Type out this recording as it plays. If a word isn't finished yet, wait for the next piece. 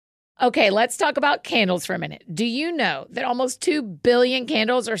Okay, let's talk about candles for a minute. Do you know that almost 2 billion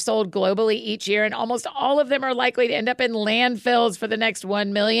candles are sold globally each year, and almost all of them are likely to end up in landfills for the next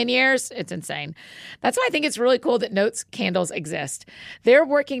 1 million years? It's insane. That's why I think it's really cool that Notes candles exist. They're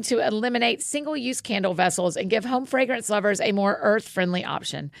working to eliminate single-use candle vessels and give home fragrance lovers a more earth-friendly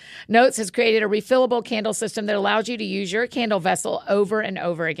option. Notes has created a refillable candle system that allows you to use your candle vessel over and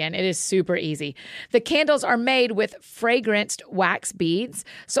over again. It is super easy. The candles are made with fragranced wax beads,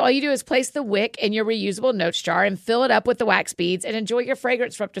 so all you do is place the wick in your reusable Notes jar and fill it up with the wax beads and enjoy your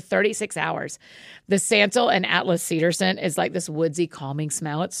fragrance for up to 36 hours. The Santal and Atlas cedar scent is like this woodsy, calming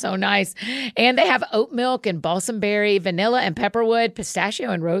smell. It's so nice. And they have oat milk and balsam berry, vanilla and pepperwood,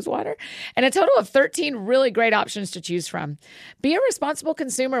 pistachio and rosewater, and a total of 13 really great options to choose from. Be a responsible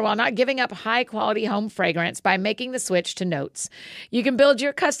consumer while not giving up high-quality home fragrance by making the switch to Notes. You can build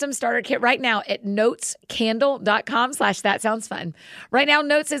your custom starter kit right now at notescandle.com/thatsoundsfun. Right now,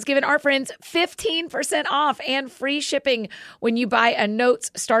 Notes is giving our friends 15% off and free shipping when you buy a Notes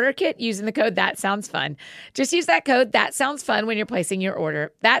starter kit using the code ThatSoundsFun. Just use that code ThatSoundsFun when you're placing your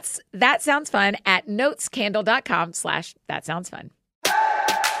order. That's That Sounds Fun at notescandle.com/thatsoundsfun.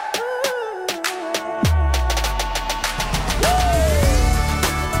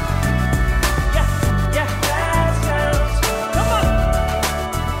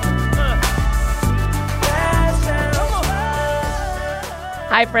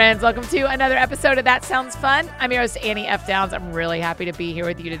 Hi, friends. Welcome to another episode of That Sounds Fun. I'm your host, Annie F. Downs. I'm really happy to be here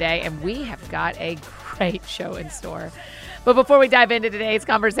with you today, and we have got a great show in store. But before we dive into today's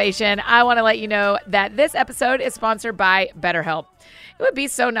conversation, I want to let you know that this episode is sponsored by BetterHelp. It would be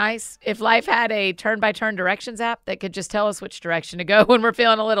so nice if life had a turn-by-turn directions app that could just tell us which direction to go when we're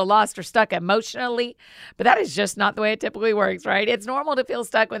feeling a little lost or stuck emotionally. But that is just not the way it typically works, right? It's normal to feel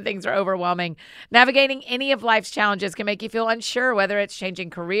stuck when things are overwhelming. Navigating any of life's challenges can make you feel unsure, whether it's changing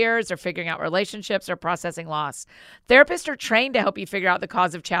careers or figuring out relationships or processing loss. Therapists are trained to help you figure out the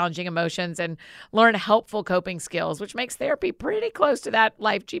cause of challenging emotions and learn helpful coping skills, which makes therapy pretty close to that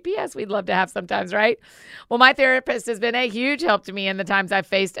life GPS we'd love to have sometimes, right? Well, my therapist has been a huge help to me in the times I've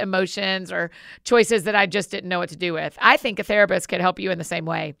faced emotions or choices that I just didn't know what to do with. I think a therapist could help you in the same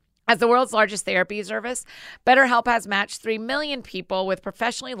way. As the world's largest therapy service, BetterHelp has matched 3 million people with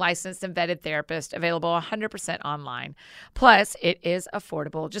professionally licensed and vetted therapists, available 100% online. Plus, it is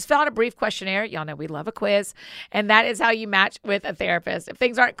affordable. Just fill out a brief questionnaire. Y'all know we love a quiz. And that is how you match with a therapist. If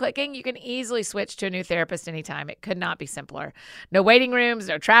things aren't clicking, you can easily switch to a new therapist anytime. It could not be simpler. No waiting rooms,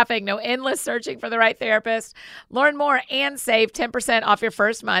 no traffic, no endless searching for the right therapist. Learn more and save 10% off your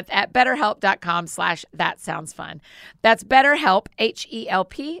first month at betterhelp.com/thatsoundsfun. That's BetterHelp,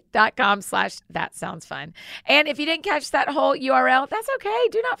 HELP.com/thatsoundsfun. And if you didn't catch that whole URL, that's okay.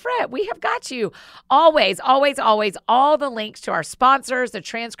 Do not fret. We have got you. Always, always, always, all the links to our sponsors, the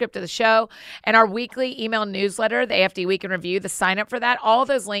transcript of the show, and our weekly email newsletter, the AFD Week in Review, the sign up for that, all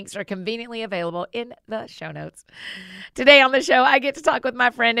those links are conveniently available in the show notes. Today on the show, I get to talk with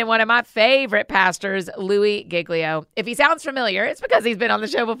my friend and one of my favorite pastors, Louis Giglio. If he sounds familiar, it's because he's been on the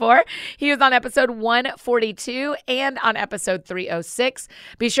show before. He was on episode 142 and on episode 306.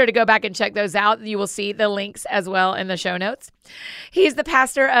 Be sure to go back and check those out. You will see the links as well in the show notes. He's the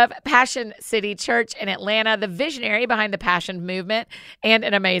pastor of Passion City Church in Atlanta, the visionary behind the Passion Movement, and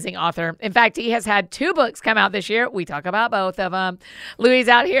an amazing author. In fact, he has had 2 books come out this year. We talk about both of them. Louis is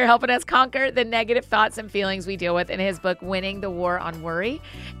out here helping us conquer the negative thoughts and feelings we deal with in his book, Winning the War on Worry,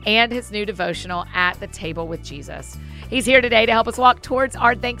 and his new devotional, At the Table with Jesus. He's here today to help us walk towards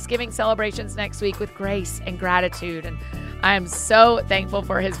our Thanksgiving celebrations next week with grace and gratitude, and I am so thankful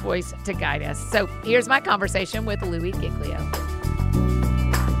for his voice to guide us. So here's my conversation with Louis Giglio.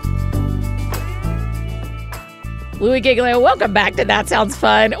 Louis Giglio, welcome back to That Sounds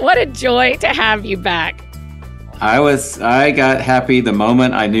Fun. What a joy to have you back. I got happy the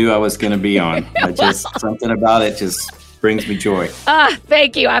moment I knew I was going to be on. Something about it just brings me joy.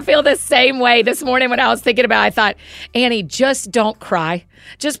 Thank you. I feel the same way. This morning when I was thinking about it, I thought, Annie, just don't cry.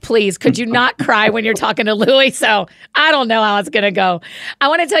 Just please, could you not cry when you're talking to Louis? So I don't know how it's going to go. I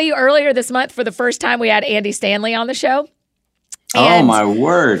want to tell you, earlier this month, for the first time, we had Andy Stanley on the show. Oh, my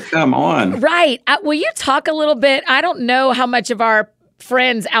word. Come on. Right. Will you talk a little bit? I don't know how much of our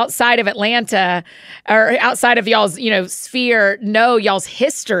friends outside of Atlanta or outside of y'all's, sphere know y'all's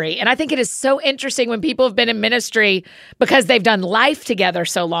history. And I think it is so interesting when people have been in ministry because they've done life together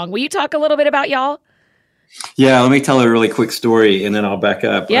so long. Will you talk a little bit about y'all? Yeah, let me tell a really quick story and then I'll back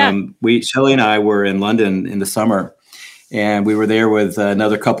up. Yeah. Shelley and I were in London in the summer and we were there with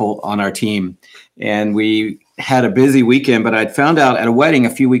another couple on our team and we had a busy weekend, but I'd found out at a wedding a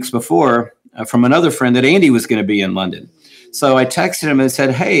few weeks before from another friend that Andy was going to be in London. So I texted him and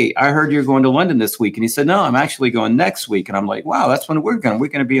said, hey, I heard you're going to London this week. And he said, no, I'm actually going next week. And I'm like, wow, that's when we're going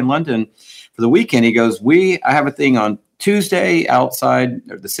to be in London for the weekend. He goes, I have a thing on Tuesday outside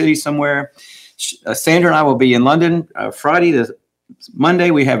the city somewhere. Sandra and I will be in London Friday to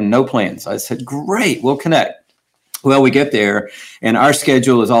Monday. We have no plans. I said, great, we'll connect. Well, we get there and our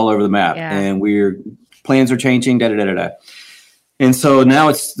schedule is all over the map and plans are changing, And so now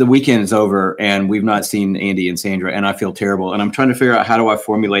it's the weekend is over and we've not seen Andy and Sandra and I feel terrible. And I'm trying to figure out how do I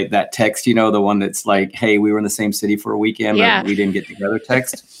formulate that text, the one that's like, hey, we were in the same city for a weekend, but we didn't get together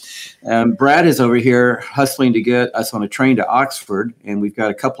text. Brad is over here hustling to get us on a train to Oxford and we've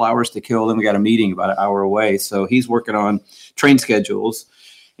got a couple hours to kill. Then we got a meeting about an hour away. So he's working on train schedules.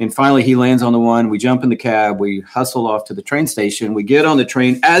 And finally, he lands on the one. We jump in the cab. We hustle off to the train station. We get on the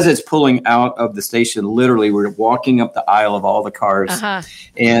train. As it's pulling out of the station, literally, we're walking up the aisle of all the cars.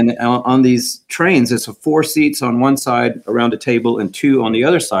 And on these trains, it's 4 seats on one side around a table and 2 on the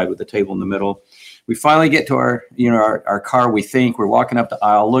other side with the table in the middle. We finally get to our car. We think we're walking up the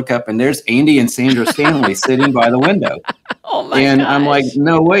aisle, look up, and there's Andy and Sandra Stanley sitting by the window. Oh my And gosh. I'm like,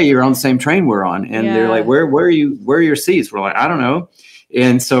 no way, you're on the same train we're on. And they're like, where are your seats? We're like, I don't know.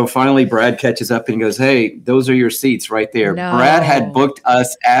 And so finally, Brad catches up and goes, hey, those are your seats right there. No. Brad had booked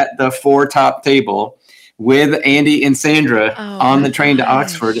us at the 4-top table with Andy and Sandra on the train to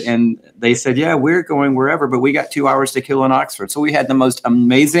Oxford. And they said, yeah, we're going wherever, but we got 2 hours to kill in Oxford. So we had the most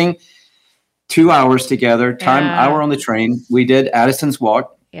amazing 2 hours together, hour on the train. We did Addison's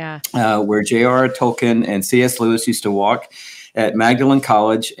Walk, where J.R.R. Tolkien and C.S. Lewis used to walk at Magdalen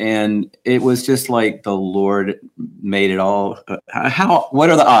College, and it was just like the Lord made it all. What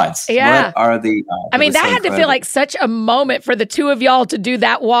are the odds? Yeah. What are the odds? I mean, that had to feel like such a moment for the two of y'all to do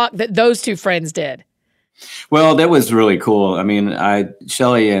that walk that those two friends did. Well, that was really cool. I mean,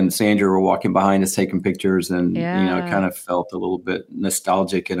 Shelly and Sandra were walking behind us taking pictures and, kind of felt a little bit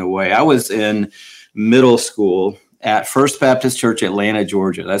nostalgic in a way. I was in middle school at First Baptist Church, Atlanta,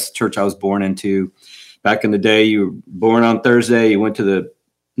 Georgia. That's the church I was born into. Back in the day, you were born on Thursday, you went to the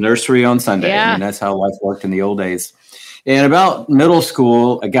nursery on Sunday. Yeah. I mean, that's how life worked in the old days. And about middle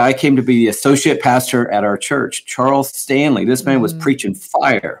school, a guy came to be the associate pastor at our church, Charles Stanley. This man was preaching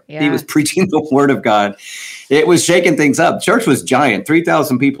fire. Yeah. He was preaching the word of God. It was shaking things up. Church was giant,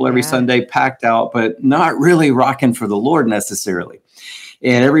 3,000 people every Sunday, packed out, but not really rocking for the Lord necessarily.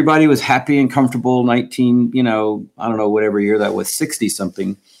 And everybody was happy and comfortable. I don't know, whatever year that was, 60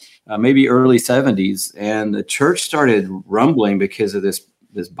 something. Maybe early 70s, and the church started rumbling because of this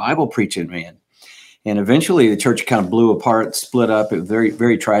Bible preaching man. And eventually the church kind of blew apart, split up. It was very,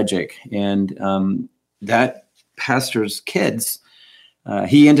 very tragic. And that pastor's kids,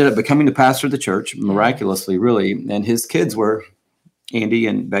 he ended up becoming the pastor of the church, miraculously, really. And his kids were Andy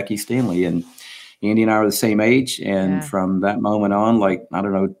and Becky Stanley. And Andy and I are the same age. And from that moment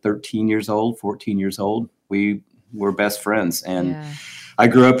on, 13 years old, 14 years old, we were best friends. And I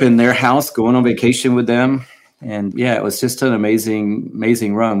grew up in their house, going on vacation with them. And it was just an amazing,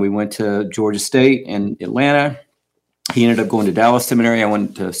 amazing run. We went to Georgia State and Atlanta. He ended up going to Dallas Seminary. I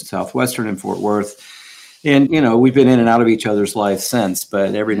went to Southwestern in Fort Worth. And, we've been in and out of each other's lives since,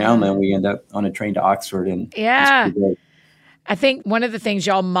 but every now and then we end up on a train to Oxford. And I think one of the things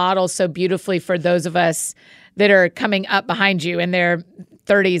y'all model so beautifully for those of us that are coming up behind you in their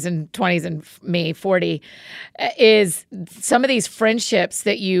 30s and 20s and me 40 is some of these friendships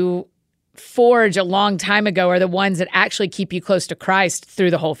that you forge a long time ago are the ones that actually keep you close to Christ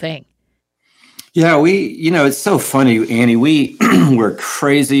through the whole thing. Yeah, it's so funny, Annie. We were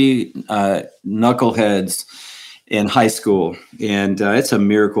crazy knuckleheads in high school, and it's a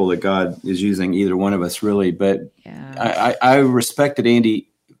miracle that God is using either one of us, really. But I respected Andy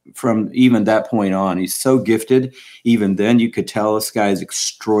from even that point on. He's so gifted. Even then, you could tell this guy is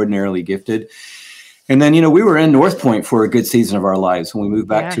extraordinarily gifted. And then, we were in North Point for a good season of our lives. When we moved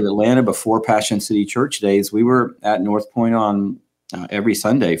back to Atlanta before Passion City Church days, we were at North Point on every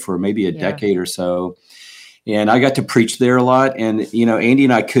Sunday for maybe a decade or so. And I got to preach there a lot. And, Andy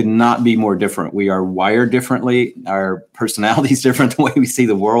and I could not be more different. We are wired differently. Our personality is different. The way we see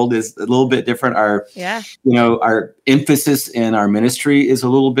the world is a little bit different. Our emphasis in our ministry is a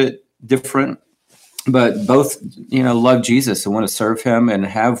little bit different. But both, love Jesus and want to serve him and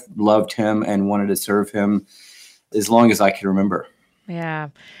have loved him and wanted to serve him as long as I can remember. Yeah,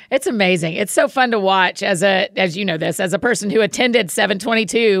 it's amazing. It's so fun to watch as a person who attended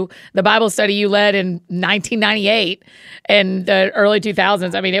 722, the Bible study you led in 1998 and the early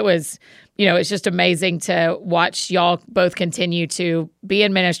 2000s. I mean, it was, it's just amazing to watch y'all both continue to be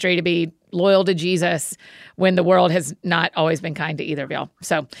in ministry, to be loyal to Jesus when the world has not always been kind to either of y'all.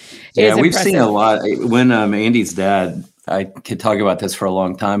 So we've seen a lot. When Andy's dad I could talk about this for a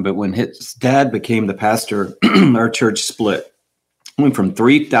long time, but when his dad became the pastor, our church split. Went from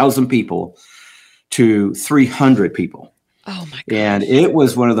 3,000 people to 300 people. Oh my gosh. And it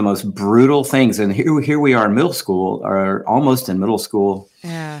was one of the most brutal things. And here we are in middle school, or almost in middle school.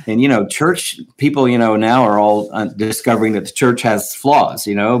 Yeah. And, church people, now are all discovering that the church has flaws.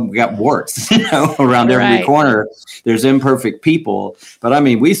 We got warts, around every corner. There's imperfect people. But I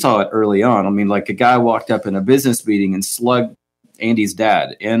mean, we saw it early on. I mean, like a guy walked up in a business meeting and slugged Andy's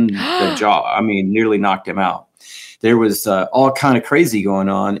dad in the jaw. I mean, nearly knocked him out. There was all kind of crazy going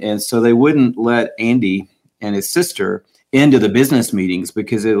on. And so they wouldn't let Andy and his sister into the business meetings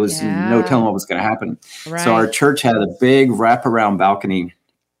because it was no telling what was going to happen. Right. So our church had a big wraparound balcony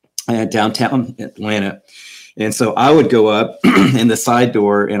downtown Atlanta. And so I would go up in the side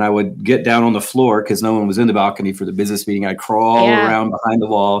door and I would get down on the floor because no one was in the balcony for the business meeting. I'd crawl around behind the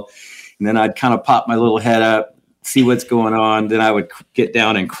wall and then I'd kind of pop my little head up, see what's going on. Then I would get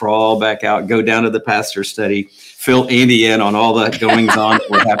down and crawl back out, go down to the pastor's study, fill Andy in on all the goings on that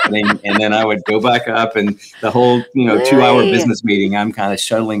were happening. And then I would go back up and the whole, 2-hour business meeting, I'm kind of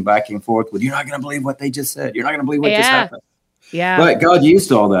shuttling back and forth with, you're not going to believe what they just said. You're not going to believe what just happened. Yeah. But God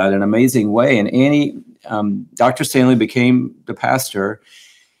used all that in an amazing way. And Annie, Dr. Stanley became the pastor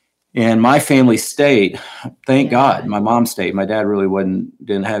and my family stayed. Thank God. My mom stayed. My dad really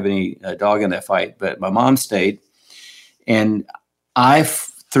didn't have any dog in that fight, but my mom stayed. And I,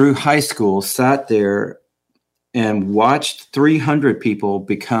 through high school, sat there and watched 300 people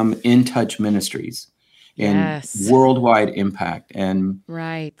become In Touch Ministries and worldwide impact and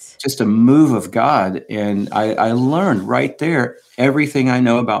just a move of God. And I learned right there everything I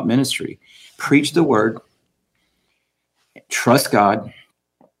know about ministry. Preach the word, trust God,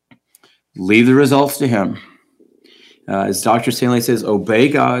 leave the results to him. As Dr. Stanley says, obey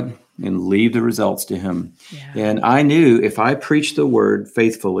God and leave the results to him. Yeah. And I knew if I preach the word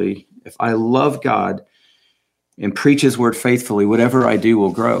faithfully, if I love God and preach his word faithfully, whatever I do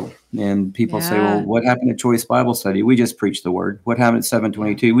will grow. And people say, well, what happened at Choice Bible Study? We just preach the word. What happened at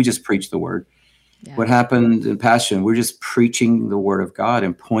 722? We just preach the word. Yeah. What happened in Passion? We're just preaching the word of God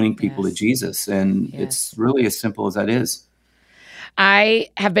and pointing people to Jesus. And it's really as simple as that is. I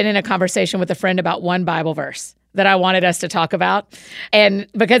have been in a conversation with a friend about one Bible verse that I wanted us to talk about. And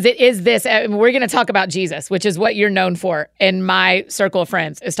because it is this, we're going to talk about Jesus, which is what you're known for in my circle of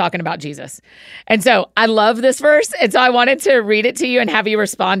friends, is talking about Jesus. And so I love this verse. And so I wanted to read it to you and have you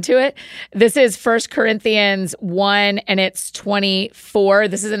respond to it. This is 1 Corinthians 1 and it's 24.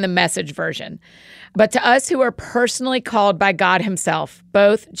 This is in the Message version. But to us who are personally called by God himself,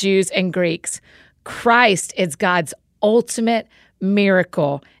 both Jews and Greeks, Christ is God's ultimate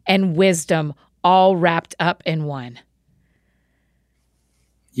miracle and wisdom all wrapped up in one.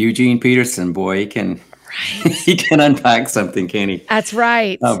 Eugene Peterson, boy, he can unpack something, can he? That's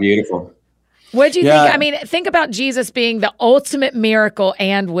right. Oh, beautiful. What do you think? I mean, think about Jesus being the ultimate miracle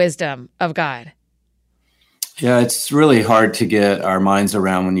and wisdom of God. Yeah, it's really hard to get our minds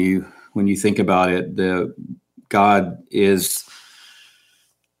around when you think about it. God is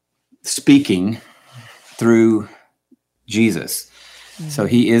speaking through Jesus. So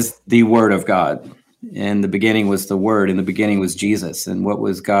he is the Word of God. In the beginning was the Word. In the beginning was Jesus. And what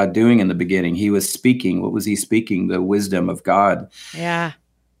was God doing in the beginning? He was speaking. What was he speaking? The wisdom of God. Yeah.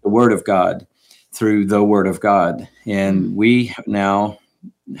 The Word of God through the Word of God. And we now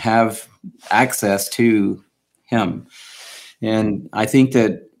have access to him. And I think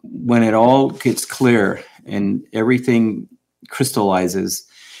that when it all gets clear and everything crystallizes,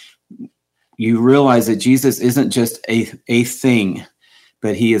 you realize that Jesus isn't just a thing,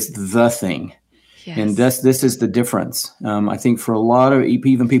 but he is the thing. Yes. And this is the difference. I think for a lot of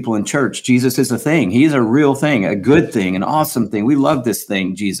even people in church, Jesus is a thing. He's a real thing, a good thing, an awesome thing. We love this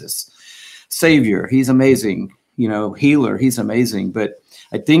thing, Jesus. Savior, he's amazing. Healer, he's amazing. But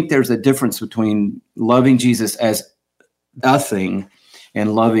I think there's a difference between loving Jesus as a thing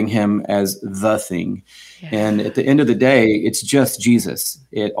and loving him as the thing. Yeah. And at the end of the day, it's just Jesus.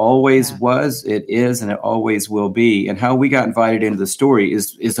 It always was, it is, and it always will be. And how we got invited into the story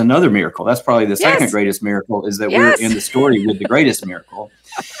is another miracle. That's probably the second greatest miracle, is that we're in the story with the greatest miracle.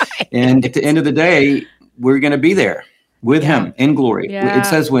 And at the end of the day, we're going to be there with him in glory. Yeah. It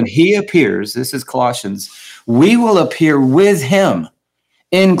says when he appears, this is Colossians, we will appear with him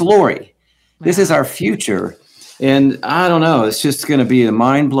in glory. Wow. This is our future. And I don't know, it's just going to be a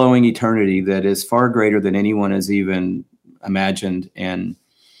mind-blowing eternity that is far greater than anyone has even imagined. And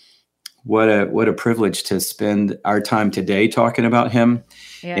what a privilege to spend our time today talking about him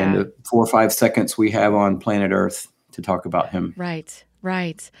and the 4 or 5 seconds we have on planet Earth to talk about him. Right.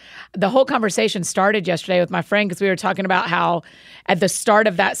 Right. The whole conversation started yesterday with my friend because we were talking about how at the start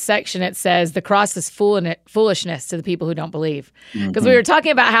of that section it says the cross is foolishness to the people who don't believe. Because we were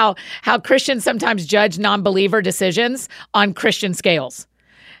talking about how Christians sometimes judge non-believer decisions on Christian scales.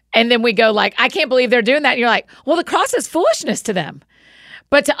 And then we go like, I can't believe they're doing that. And you're like, well, the cross is foolishness to them.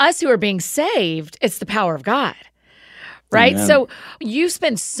 But to us who are being saved, it's the power of God. Right. Amen. So you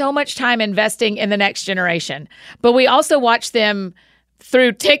spend so much time investing in the next generation, but we also watch them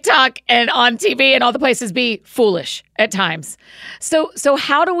through TikTok and on TV and all the places be foolish at times. So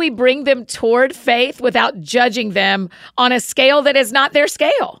how do we bring them toward faith without judging them on a scale that is not their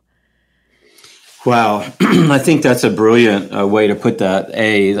scale? Wow. I think that's a brilliant way to put that.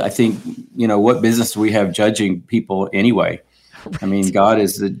 I think, what business do we have judging people anyway? Right. I mean, God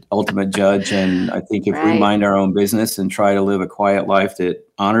is the ultimate judge. And I think if we mind our own business and try to live a quiet life that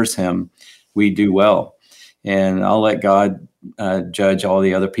honors him, we do well. And I'll let God judge all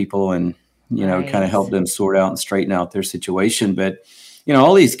the other people and, kind of help them sort out and straighten out their situation. But,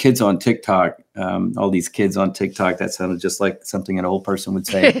 all these kids on TikTok, that sounded just like something an old person would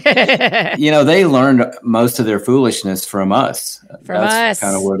say. They learned most of their foolishness from us. That's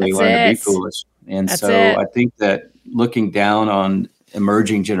kind of where they learn to be foolish. And I think that looking down on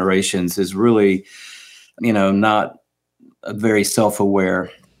emerging generations is really, not a very self-aware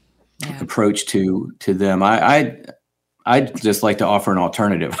approach to them. I'd just like to offer an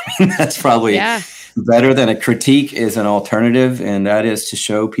alternative. That's probably better than a critique is an alternative. And that is to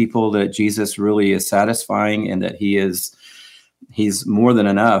show people that Jesus really is satisfying and that he's more than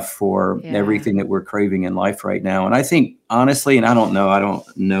enough for everything that we're craving in life right now. And I think honestly, and I don't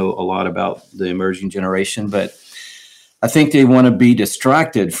know a lot about the emerging generation, but I think they want to be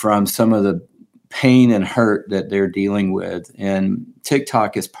distracted from some of the pain and hurt that they're dealing with. And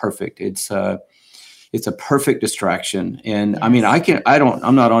TikTok is perfect. It's a perfect distraction. And I mean,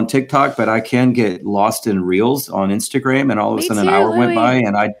 I'm not on TikTok, but I can get lost in reels on Instagram. And all of a sudden an hour went by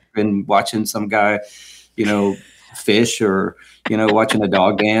and I'd been watching some guy, fish or, watching a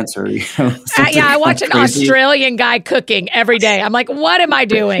dog dance or, I watch an Australian guy cooking every day. I'm like, what am I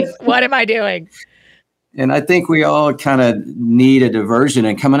doing? What am I doing? And I think we all kind of need a diversion.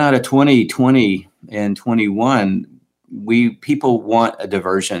 And coming out of 2020 and 21, people want a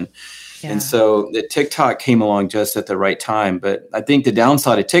diversion. Yeah. And so the TikTok came along just at the right time. But I think the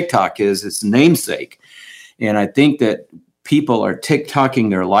downside of TikTok is its namesake. And I think that people are TikToking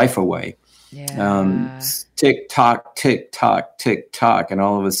their life away. Yeah. TikTok, TikTok, TikTok. And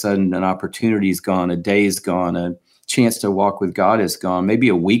all of a sudden an opportunity's gone, a day's gone, a chance to walk with God is gone. Maybe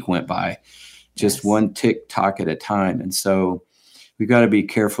a week went by, just one TikTok at a time. And so we've got to be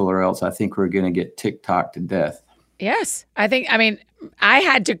careful or else I think we're going to get TikTok to death. Yes. I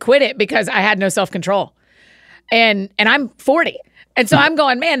had to quit it because I had no self-control. And I'm 40. And so I'm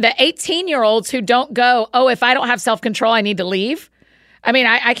going, man, the 18-year-olds who don't go, if I don't have self-control, I need to leave. I mean,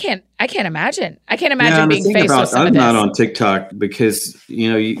 I can't imagine. I can't imagine being faced with some of this. I'm not on TikTok because,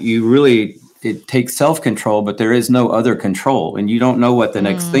 you really, it takes self-control, but there is no other control. And you don't know what the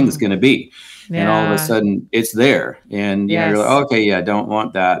next thing is going to be. Yeah. And all of a sudden it's there and you're like, okay, I don't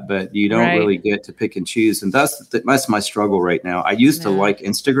want that, but you don't really get to pick and choose. And that's my struggle right now. I used to like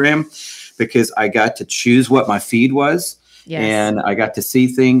Instagram because I got to choose what my feed was and I got to see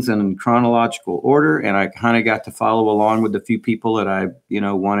things in chronological order. And I kind of got to follow along with the few people that I,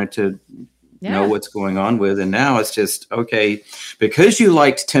 wanted to know what's going on with. And now it's just, okay, because you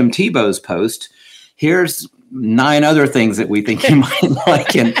liked Tim Tebow's post, here's 9 other things that we think you might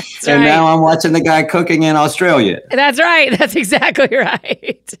like. And now I'm watching the guy cooking in Australia. That's right. That's exactly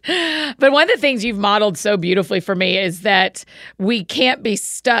right. But one of the things you've modeled so beautifully for me is that we can't be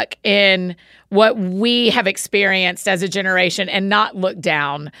stuck in what we have experienced as a generation and not look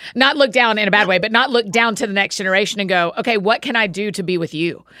down in a bad way, but not look down to the next generation and go, okay, what can I do to be with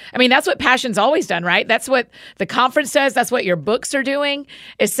you? I mean, that's what Passion's always done, right? That's what the conference does. That's what your books are doing,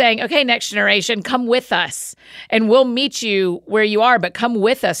 is saying, okay, next generation, come with us and we'll meet you where you are, but come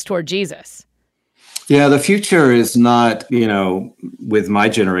with us toward Jesus. Yeah, the future is not, with my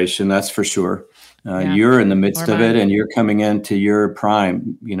generation, that's for sure. You're in the midst of it and you're coming into your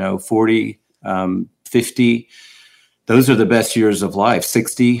prime, 40, 50, those are the best years of life.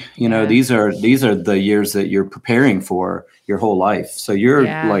 60, these are the years that you're preparing for your whole life. So you're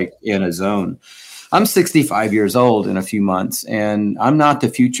like in a zone. I'm 65 years old in a few months and I'm not the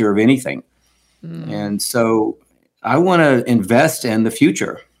future of anything. And so I want to invest in the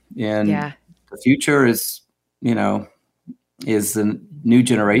future, and the future is, is the new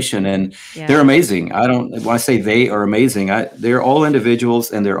generation, and they're amazing. When I say they are amazing, they're all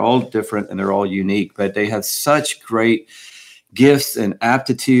individuals and they're all different and they're all unique, but they have such great gifts and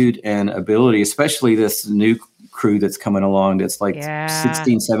aptitude and ability, especially this new crew that's coming along that's like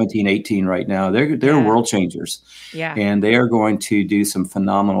 16, 17, 18 right now. They're world changers. Yeah. And they are going to do some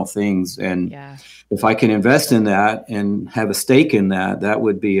phenomenal things. And if I can invest in that and have a stake in that, that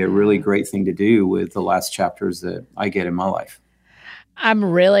would be a really great thing to do with the last chapters that I get in my life. I'm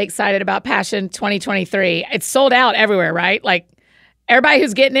really excited about Passion 2023. It's sold out everywhere, right? Like everybody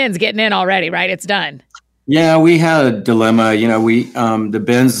who's getting in is getting in already, right? It's done. Yeah, we had a dilemma. You know, the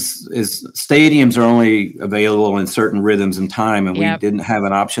Benz stadiums are only available in certain rhythms and time, and we didn't have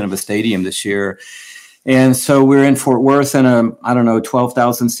an option of a stadium this year. And so we're in Fort Worth in a,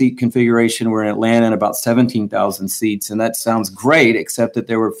 12,000 seat configuration. We're in Atlanta in about 17,000 seats. And that sounds great, except that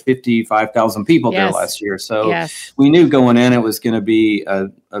there were 55,000 people there last year. So we knew going in, it was going to be a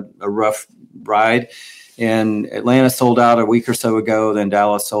rough ride. And Atlanta sold out a week or so ago. Then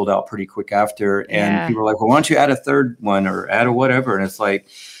Dallas sold out pretty quick after. And people are like, well, why don't you add a third one or add a whatever? And it's like,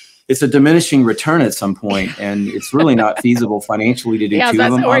 it's a diminishing return at some point, and it's really not feasible financially to do two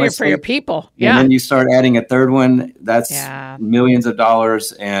of them, or for your people. And then you start adding a third one, that's millions of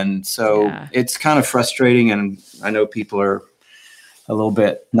dollars. And so it's kind of frustrating. And I know people are a little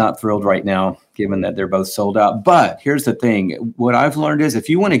bit not thrilled right now, given that they're both sold out. But here's the thing. What I've learned is if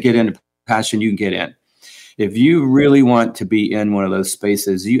you want to get into Passion, you can get in. If you really want to be in one of those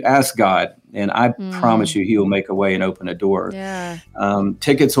spaces, you ask God, and I promise you, he will make a way and open a door.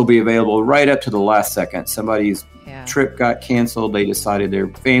 Tickets will be available right up to the last second. Somebody's trip got canceled. They decided their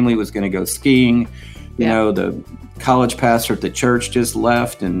family was going to go skiing. You know, the college pastor at the church just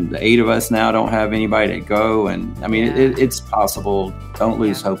left, and the 8 of us now don't have anybody to go. And I mean, it's possible. Don't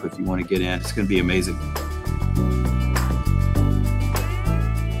lose hope if you want to get in. It's going to be amazing.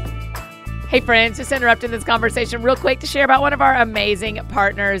 Hey friends, just interrupting this conversation real quick to share about one of our amazing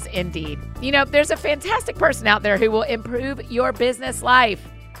partners, Indeed. You know, there's a fantastic person out there who will improve your business life.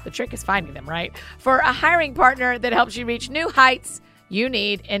 The trick is finding them, right? For a hiring partner that helps you reach new heights, you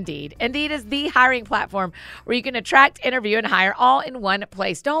need Indeed. Indeed is the hiring platform where you can attract, interview, and hire all in one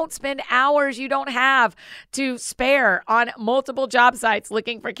place. Don't spend hours you don't have to spare on multiple job sites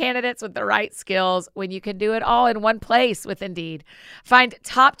looking for candidates with the right skills when you can do it all in one place with Indeed. Find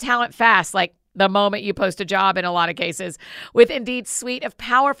top talent fast, like the moment you post a job in a lot of cases, with Indeed's suite of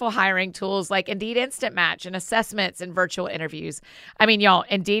powerful hiring tools like Indeed Instant Match and assessments and virtual interviews. I mean, y'all,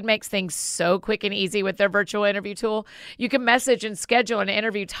 Indeed makes things so quick and easy with their virtual interview tool. You can message and schedule and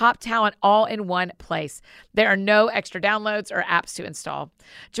interview top talent all in one place. There are no extra downloads or apps to install.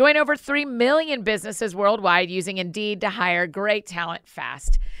 Join over 3 million businesses worldwide using Indeed to hire great talent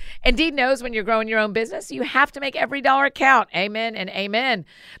fast. Indeed knows when you're growing your own business, you have to make every dollar count. Amen and amen.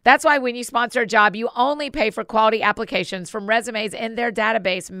 That's why when you sponsor a job, you only pay for quality applications from resumes in their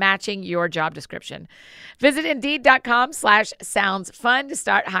database matching your job description. Visit Indeed.com/soundsfun to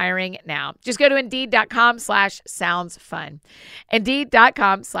start hiring now. Just go to Indeed.com/soundsfun.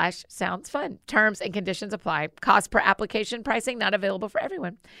 Indeed.com/soundsfun. Terms and conditions apply. Cost per application pricing not available for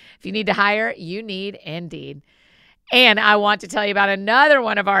everyone. If you need to hire, you need Indeed. And I want to tell you about another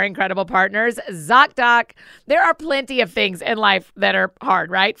one of our incredible partners, ZocDoc. There are plenty of things in life that are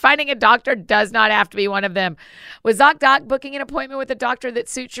hard, right? Finding a doctor does not have to be one of them. With ZocDoc, booking an appointment with a doctor that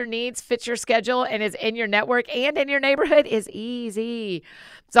suits your needs, fits your schedule, and is in your network and in your neighborhood is easy.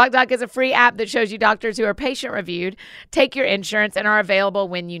 ZocDoc is a free app that shows you doctors who are patient-reviewed, take your insurance, and are available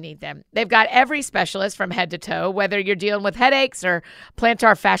when you need them. They've got every specialist from head to toe, whether you're dealing with headaches or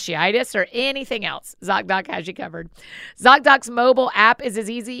plantar fasciitis or anything else. ZocDoc has you covered. ZocDoc's mobile app is as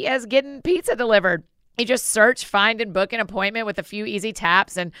easy as getting pizza delivered. You just search, find, and book an appointment with a few easy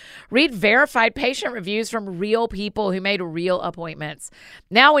taps and read verified patient reviews from real people who made real appointments.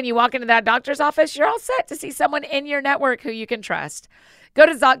 Now, when you walk into that doctor's office, you're all set to see someone in your network who you can trust. Go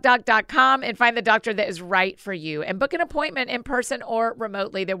to ZocDoc.com and find the doctor that is right for you and book an appointment in person or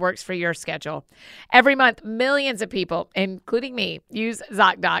remotely that works for your schedule. Every month, millions of people, including me, use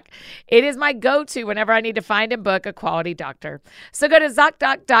ZocDoc. It is my go-to whenever I need to find and book a quality doctor. So go to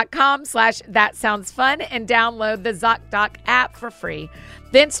ZocDoc.com/thatsoundsfun and download the ZocDoc app for free.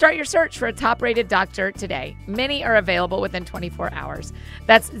 Then start your search for a top-rated doctor today. Many are available within 24 hours.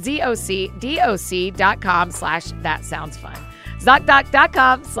 That's ZocDoc.com/thatsoundsfun.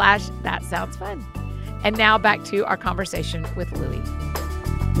 ZocDoc.com/thatsoundsfun. And now back to our conversation with Louie.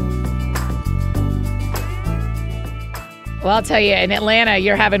 Well, I'll tell you, in Atlanta,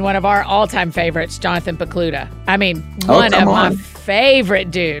 you're having one of our all-time favorites, Jonathan Pokluda. I mean, one of my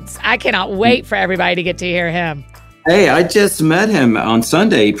favorite dudes. I cannot wait for everybody to get to hear him. Hey, I just met him on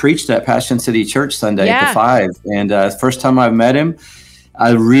Sunday. He preached at Passion City Church Sunday at the 5. And first time I've met him,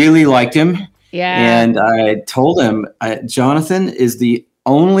 I really liked him. Yeah. And I told him, Jonathan is the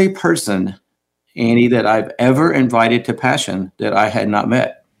only person, Annie, that I've ever invited to Passion that I had not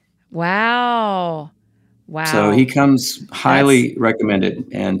met. Wow. So he comes highly recommended,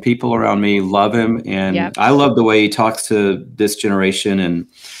 and people around me love him. And I love the way he talks to this generation. And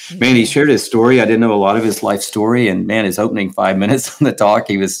man, he shared his story. I didn't know a lot of his life story. And man, his opening 5 minutes on the talk,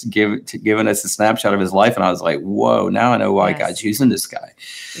 he was giving us a snapshot of his life. And I was like, whoa, now I know why God's using this guy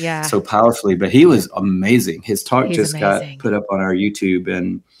so powerfully. But he was amazing. His talk got put up on our YouTube,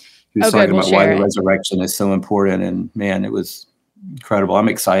 and he was talking about why the resurrection is so important. And man, it was incredible. I'm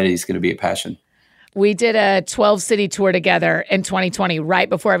excited he's going to be at Passion. We did a 12-city tour together in 2020, right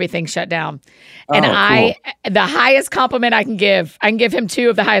before everything shut down. And the highest compliment I can give him two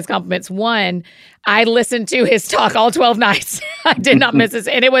of the highest compliments. One, I listened to his talk all 12 nights. I did not miss this.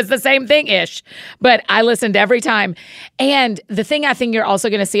 And it was the same thing-ish, but I listened every time. And the thing I think you're also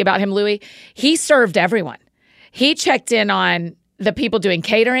going to see about him, Louie, he served everyone. He checked in on the people doing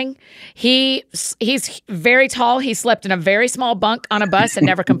catering. He's very tall. He slept in a very small bunk on a bus and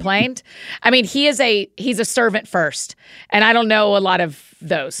never complained. I mean, he's a servant first. And I don't know a lot of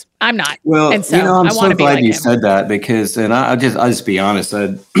those. I'm not. Well, and so I'm I so glad you said that, because, and I'll just be honest.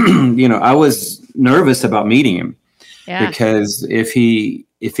 I was nervous about meeting him because if he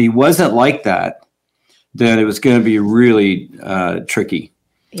wasn't like that, then it was going to be really tricky.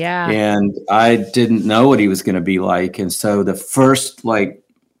 Yeah. And I didn't know what he was going to be like. And so the first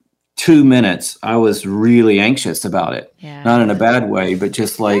 2 minutes, I was really anxious about it. Yeah. Not in a bad way, but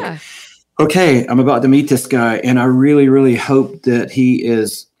just okay, I'm about to meet this guy. And I really, really hope that he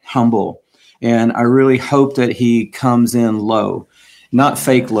is humble. And I really hope that he comes in low, not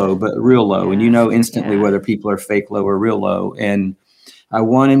fake low, but real low. Yeah. And you know instantly whether people are fake low or real low. And I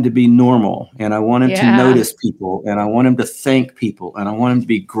want him to be normal, and I want him to notice people, and I want him to thank people, and I want him to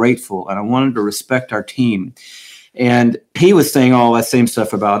be grateful, and I want him to respect our team. And he was saying all that same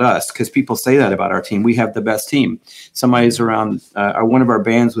stuff about us, because people say that about our team. We have the best team. Somebody's around, one of our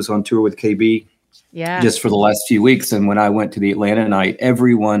bands was on tour with KB just for the last few weeks. And when I went to the Atlanta night,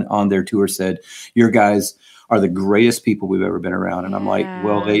 everyone on their tour said, your guys are the greatest people we've ever been around. And I'm like,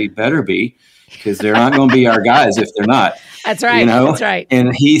 well, they better be, because they're not going to be our guys if they're not. That's right. That's right.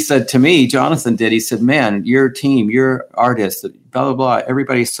 And he said to me, Jonathan did, he said, man, your team, your artists, blah, blah, blah,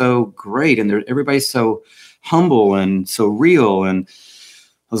 everybody's so great. And everybody's so humble and so real. And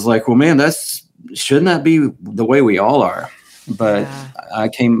I was like, well, man, shouldn't that be the way we all are? But I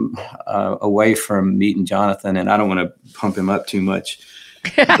came away from meeting Jonathan, and I don't want to pump him up too much.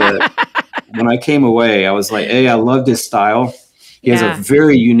 But when I came away, I was like, hey, I loved his style. He has a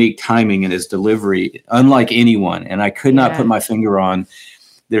very unique timing in his delivery, unlike anyone. And I could not put my finger on.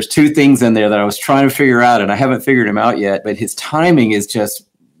 There's two things in there that I was trying to figure out, and I haven't figured him out yet. But his timing is just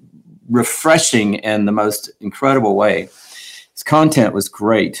refreshing in the most incredible way. His content was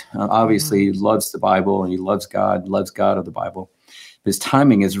great. Obviously, he loves the Bible, and he loves God of the Bible. His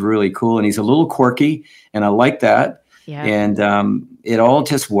timing is really cool, and he's a little quirky, and I like that. Yeah. And it all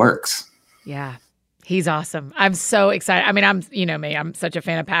just works. Yeah. He's awesome. I'm so excited. I mean, I'm such a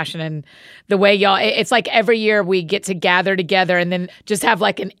fan of Passion, and the way y'all, it's like every year we get to gather together and then just have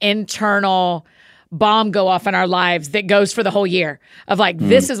like an internal bomb go off in our lives that goes for the whole year of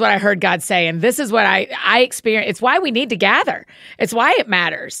this is what I heard God say. And this is what I experienced. It's why we need to gather. It's why it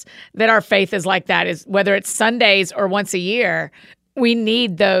matters that our faith is like that, is whether it's Sundays or once a year, we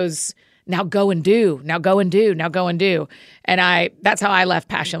need those. Now go and do, now go and do, now go and do. And that's how I left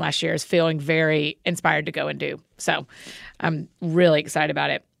Passion last year, is feeling very inspired to go and do. So I'm really excited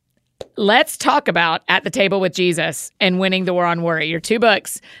about it. Let's talk about At the Table with Jesus and Winning the War on Worry, your two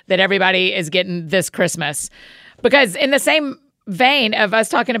books that everybody is getting this Christmas. Because in the same vein of us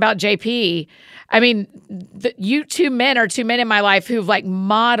talking about JP, I mean, you two men are two men in my life who've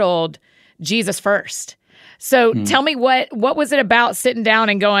modeled Jesus first. So tell me, what was it about sitting down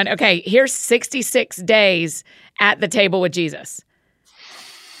and going, okay, here's 66 days at the table with Jesus?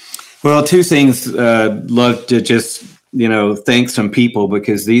 Well, two things. Love to just, thank some people,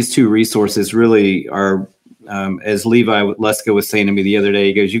 because these two resources really are, as Levi Leska was saying to me the other day,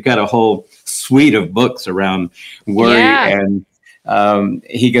 he goes, you've got a whole suite of books around worry. And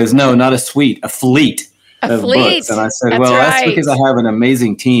he goes, no, not a suite, a fleet of books. And I said, that's because I have an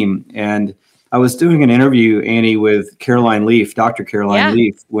amazing team. And I was doing an interview, Annie, with Caroline Leaf, Dr. Caroline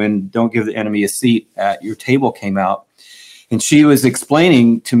Leaf, when Don't Give the Enemy a Seat at Your Table came out. And she was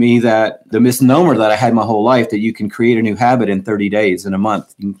explaining to me that the misnomer that I had my whole life, that you can create a new habit in 30 days, in a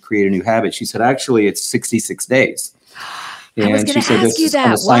month, you can create a new habit. She said, actually, it's 66 days. And she said, this is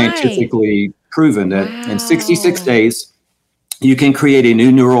scientifically proven that in 66 days, you can create a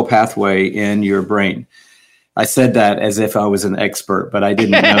new neural pathway in your brain. I said that as if I was an expert, but I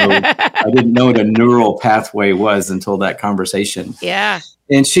didn't know what a neural pathway was until that conversation. Yeah.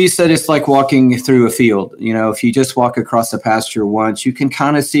 And she said it's like walking through a field. You know, if you just walk across a pasture once, you can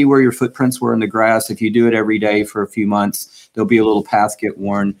kind of see where your footprints were in the grass. If you do it every day for a few months, there'll be a little path get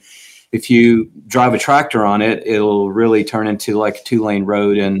worn. If you drive a tractor on it, it'll really turn into like a 2-lane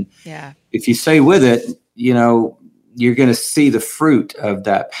road. And if you stay with it, you know, you're going to see the fruit of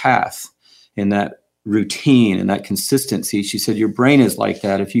that path and that routine and that consistency. She said, your brain is like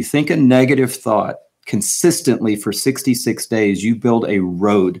that. If you think a negative thought consistently for 66 days, you build a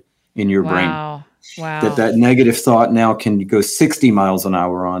road in your brain. Wow. That negative thought now can go 60 miles an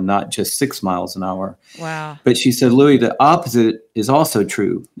hour on, not just 6 miles an hour. Wow. But she said, Louis, the opposite is also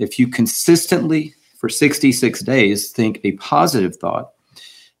true. If you consistently for 66 days think a positive thought,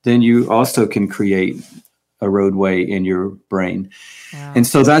 then you also can create a roadway in your brain. Wow. And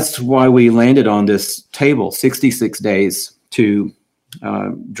so that's why we landed on this table, 66 days to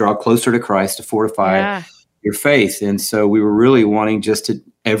draw closer to Christ, to fortify your faith. And so we were really wanting just to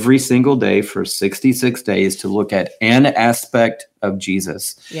every single day for 66 days to look at an aspect of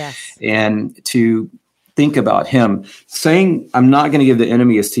Jesus. Yes. And to think about him. Saying, I'm not going to give the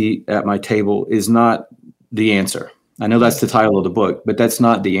enemy a seat at my table is not the answer. I know that's the title of the book, but that's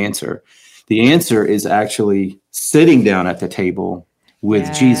not the answer. The answer is actually sitting down at the table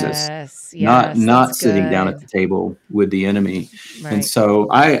with Jesus, not sitting down at the table with the enemy. Right. And so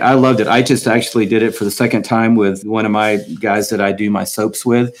I loved it. I just actually did it for the second time with one of my guys that I do my soaps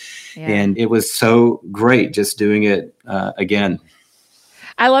with. Yeah. And it was so great just doing it again.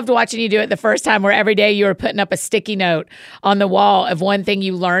 I loved watching you do it the first time, where every day you were putting up a sticky note on the wall of one thing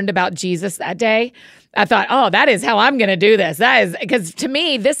you learned about Jesus that day. I thought, oh, that is how I'm going to do this. That is, because to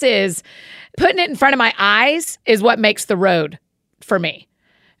me, this is putting it in front of my eyes is what makes the road for me,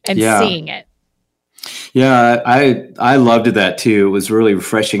 and seeing it. Yeah, I loved that too. It was really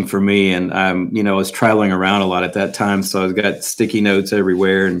refreshing for me. And, I was traveling around a lot at that time. So I got sticky notes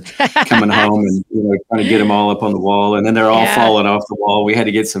everywhere and coming home and, trying to get them all up on the wall. And then they're all falling off the wall. We had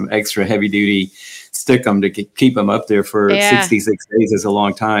to get some extra heavy duty stickum to keep them up there for 66 days is a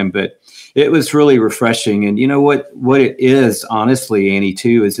long time. But it was really refreshing. And you know what it is, honestly, Annie,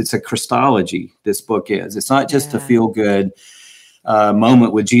 too, is it's a Christology. This book is. It's not just a feel good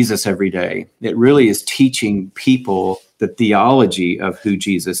moment with Jesus every day. It really is teaching people the theology of who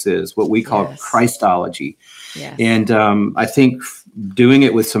Jesus is, what we call Christology. Yes. And I think doing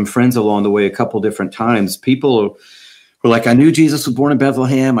it with some friends along the way a couple different times, people were like, I knew Jesus was born in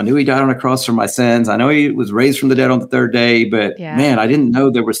Bethlehem. I knew he died on a cross for my sins. I know he was raised from the dead on the third day, but man, I didn't know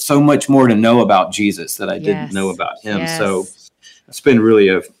there was so much more to know about Jesus that I didn't know about him. Yes. So it's been really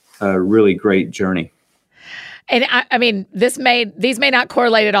a really great journey. And I mean, these may not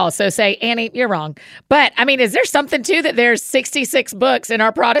correlate at all. So say, Annie, you're wrong. But I mean, is there something too that there's 66 books in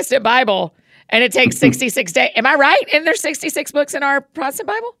our Protestant Bible and it takes 66 days? Am I right? And there's 66 books in our Protestant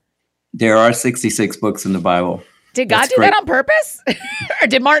Bible? There are 66 books in the Bible. Did God do that on purpose? Or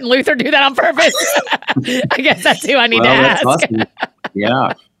did Martin Luther do that on purpose? I guess that's who I need to ask. That's awesome.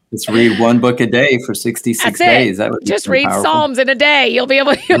 Yeah. Just read one book a day for 66 days. That would just read powerful. Psalms in a day. You'll be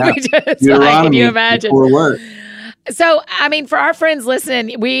able to be just can you imagine? Before work. So, I mean, for our friends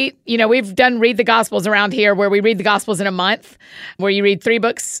listening, we've done Read the Gospels around here, where we read the Gospels in a month, where you read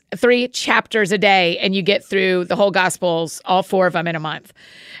 3 chapters a day, and you get through the whole Gospels, all 4 of them in a month.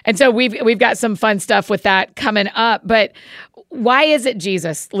 And so we've got some fun stuff with that coming up. But why is it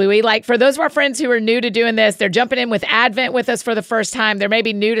Jesus, Louis? Like, for those of our friends who are new to doing this, they're jumping in with Advent with us for the first time. They're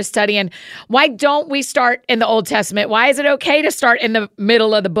maybe new to studying. Why don't we start in the Old Testament? Why is it okay to start in the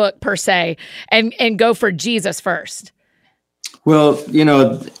middle of the book, per se, and go for Jesus first? Well,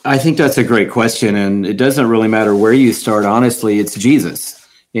 I think that's a great question. And it doesn't really matter where you start. Honestly, it's Jesus.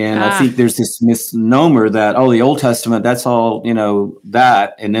 And I think there's this misnomer that, the Old Testament, that's all,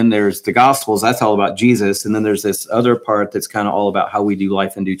 that. And then there's the Gospels, that's all about Jesus. And then there's this other part that's kind of all about how we do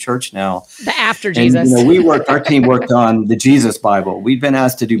life and do church now. The after Jesus. And, our team worked on the Jesus Bible. We've been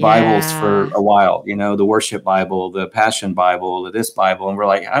asked to do Bibles for a while, the Worship Bible, the Passion Bible, this Bible. And we're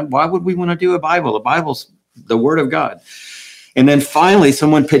like, why would we want to do a Bible? The Bible's the Word of God. And then finally,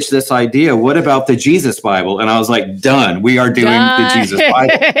 someone pitched this idea, what about the Jesus Bible? And I was like, done. We are doing the Jesus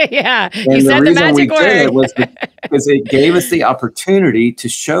Bible. And you said the magic word. It was because it gave us the opportunity to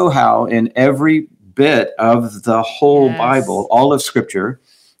show how in every bit of the whole Bible, all of Scripture,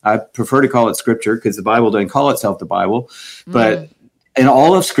 I prefer to call it Scripture because the Bible doesn't call itself the Bible, but in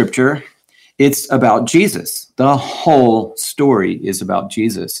all of Scripture, it's about Jesus. The whole story is about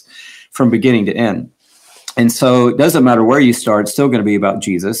Jesus from beginning to end. And so it doesn't matter where you start, it's still going to be about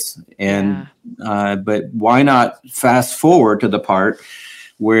Jesus. And but why not fast forward to the part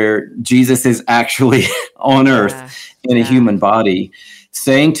where Jesus is actually on earth in a human body,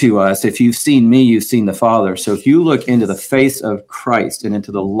 saying to us, if you've seen me, you've seen the Father. So if you look into the face of Christ and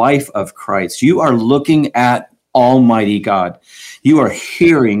into the life of Christ, you are looking at Almighty God. You are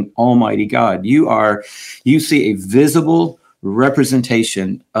hearing Almighty God. You see a visible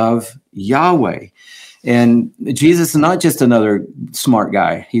representation of Yahweh. And Jesus is not just another smart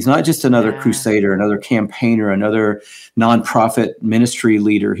guy. He's not just another crusader, another campaigner, another nonprofit ministry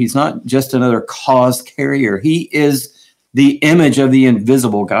leader. He's not just another cause carrier. He is the image of the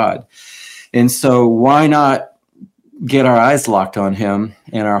invisible God. And so why not get our eyes locked on him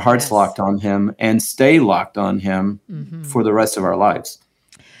and our hearts locked on him and stay locked on him for the rest of our lives?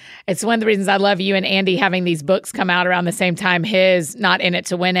 It's one of the reasons I love you and Andy having these books come out around the same time, his Not In It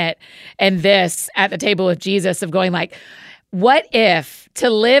to Win It, and this At the Table with Jesus, of going like, what if,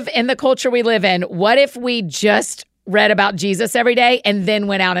 to live in the culture we live in, what if we just read about Jesus every day and then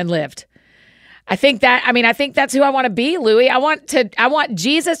went out and lived? I think that's who I want to be, Louie. I want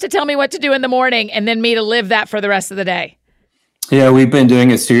Jesus to tell me what to do in the morning and then me to live that for the rest of the day. Yeah, we've been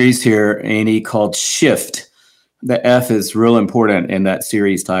doing a series here, Annie, called Shift. The F is real important in that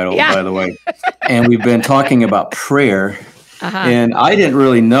series title, by the way. And we've been talking about prayer. And I didn't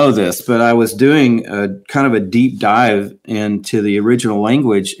really know this, but I was doing a kind of a deep dive into the original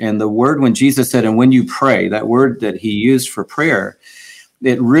language. And the word, when Jesus said, and when you pray, that word that he used for prayer,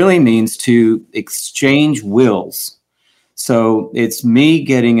 it really means to exchange wills. So it's me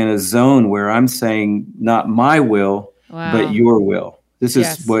getting in a zone where I'm saying, not my will, but your will. This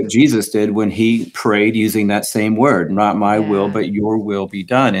is what Jesus did when he prayed using that same word, not my will, but your will be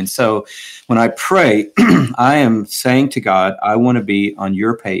done. And so when I pray, I am saying to God, I want to be on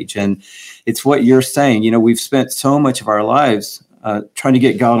your page. And it's what you're saying. You know, we've spent so much of our lives trying to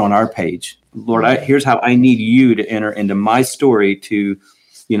get God on our page. Lord, here's how I need you to enter into my story to,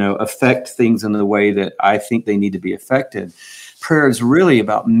 affect things in the way that I think they need to be affected. Prayer is really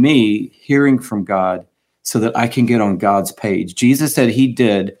about me hearing from God so that I can get on God's page. Jesus said he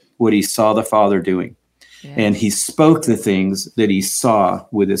did what he saw the Father doing. And he spoke the things that he saw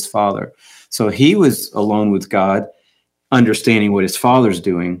with his Father. So he was alone with God, understanding what his Father's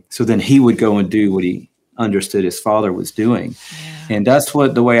doing. So then he would go and do what he understood his Father was doing. And that's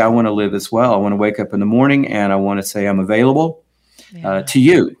the way I want to live as well. I want to wake up in the morning and I want to say I'm available to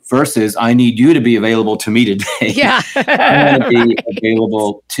you, versus I need you to be available to me today. I want to be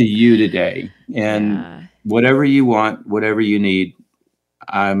available to you today. And whatever you want, whatever you need,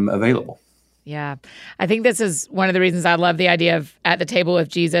 I'm available. Yeah. I think this is one of the reasons I love the idea of At the Table with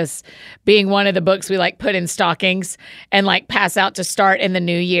Jesus being one of the books we put in stockings and pass out to start in the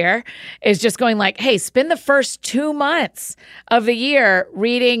new year, is just going hey, spend the first 2 months of the year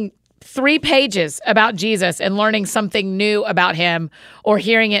reading 3 pages about Jesus and learning something new about him or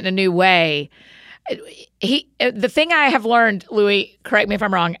hearing it in a new way. The thing I have learned, Louie, correct me if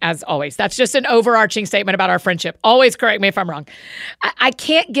I'm wrong, as always, that's just an overarching statement about our friendship. Always correct me if I'm wrong. I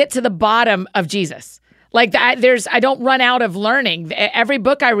can't get to the bottom of Jesus. I don't run out of learning. Every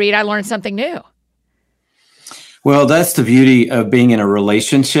book I read, I learn something new. Well, that's the beauty of being in a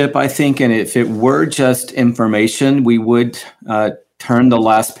relationship, I think. And if it were just information, we would turn the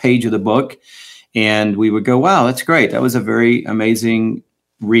last page of the book and we would go, wow, that's great. That was a very amazing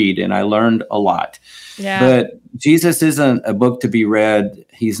read. And I learned a lot. But Jesus isn't a book to be read.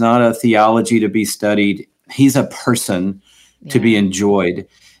 He's not a theology to be studied. He's a person to be enjoyed.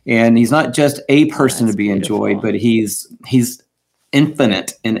 And he's not just a person to be enjoyed, but he's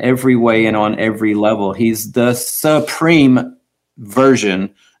infinite in every way and on every level. He's the supreme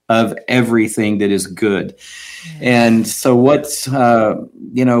version of everything that is good. And so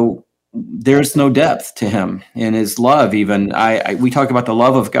there's no depth to him in his love. Even we talk about the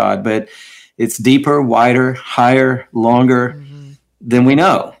love of God, but it's deeper, wider, higher, longer than we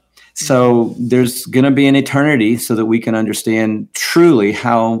know. So there's going to be an eternity so that we can understand truly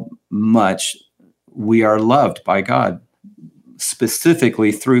how much we are loved by God,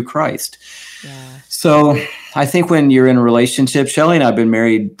 specifically through Christ. So I think when you're in a relationship, Shelly and I have been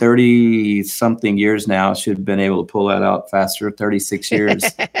married 30 something years now. Should have been able to pull that out faster, 36 years.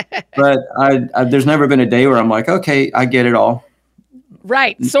 But there's never been a day where I'm like, okay, I get it all.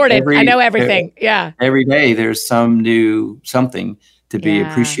 Right. Sorted. I know everything. Every day there's some new something to be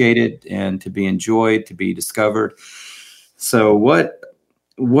appreciated and to be enjoyed, to be discovered. So what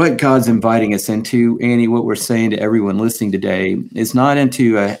God's inviting us into, Annie, what we're saying to everyone listening today, is not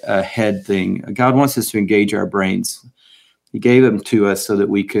into a head thing. God wants us to engage our brains. He gave them to us so that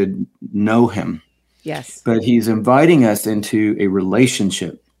we could know him. Yes. But he's inviting us into a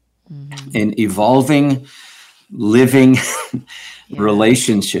relationship, an evolving, living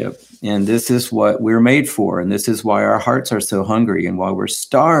relationship. And this is what we're made for. And this is why our hearts are so hungry and why we're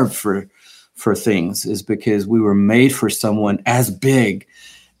starved for things, is because we were made for someone as big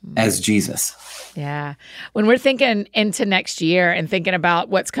as Jesus. Yeah. When we're thinking into next year and thinking about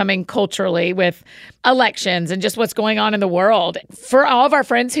what's coming culturally with elections and just what's going on in the world, for all of our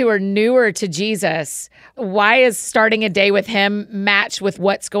friends who are newer to Jesus, why is starting a day with him matched with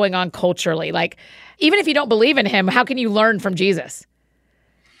what's going on culturally? Like, even if you don't believe in him, how can you learn from Jesus?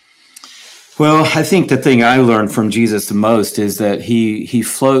 Well, I think the thing I learned from Jesus the most is that he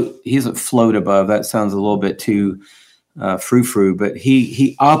doesn't float above. That sounds a little bit too frou-frou, but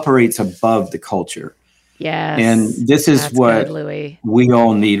he operates above the culture. Yes. And this is what good, we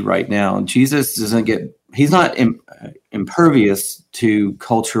all need right now. Jesus he's not impervious to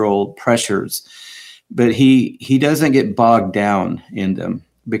cultural pressures, but he doesn't get bogged down in them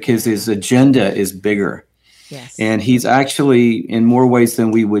because his agenda is bigger. Yes. And he's actually, in more ways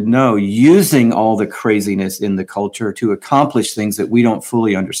than we would know, using all the craziness in the culture to accomplish things that we don't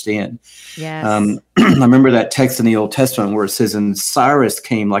fully understand. Yes. I remember that text in the Old Testament where it says, and Cyrus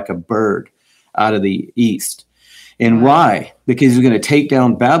came like a bird out of the east. And why? Because he's going to take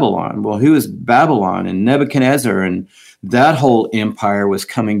down Babylon. Well, who is Babylon? And Nebuchadnezzar, and that whole empire was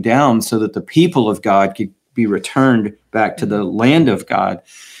coming down so that the people of God could be returned back to the land of God.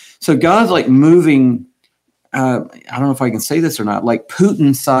 So God's like moving, I don't know if I can say this or not, like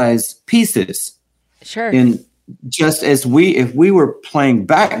Putin-sized pieces. Sure. And just as if we were playing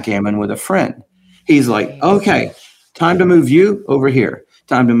backgammon with a friend, he's like, okay, time to move you over here.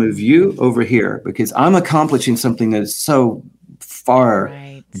 Time to move you over here, because I'm accomplishing something that is so far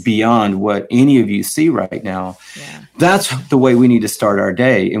beyond what any of you see right now. Yeah. That's the way we need to start our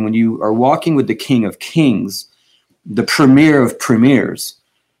day. And when you are walking with the King of Kings, the premier of premiers,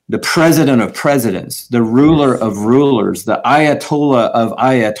 the president of presidents, the ruler of rulers, the Ayatollah of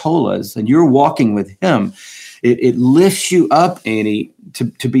ayatollahs, and you're walking with him, it lifts you up, Annie,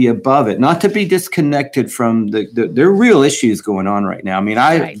 to be above it, not to be disconnected from there are real issues going on right now. I mean,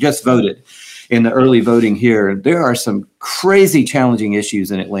 I just voted in the early voting here. There are some crazy challenging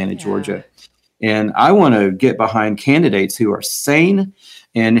issues in Atlanta, Georgia. And I want to get behind candidates who are sane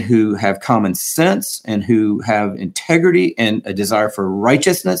and who have common sense and who have integrity and a desire for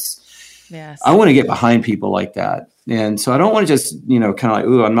righteousness. Yes. I want to get behind people like that. And so I don't want to just, kind of like,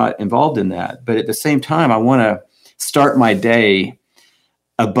 ooh, I'm not involved in that. But at the same time, I want to start my day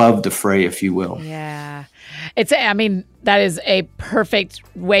above the fray, if you will. Yeah. That is a perfect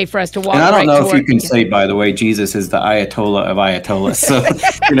way for us to walk. And I don't know if you can say, by the way, Jesus is the Ayatollah of ayatollahs. So,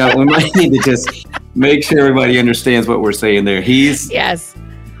 we might need to just make sure everybody understands what we're saying there. He's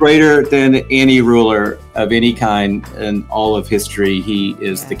greater than any ruler of any kind in all of history. He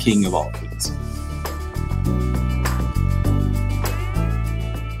is the King of all kings.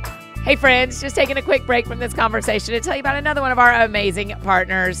 Hey friends, just taking a quick break from this conversation to tell you about another one of our amazing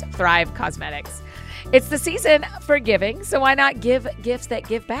partners, Thrive Causemetics. It's the season for giving, so why not give gifts that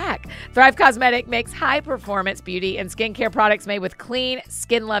give back? Thrive Causemetics makes high-performance beauty and skincare products made with clean,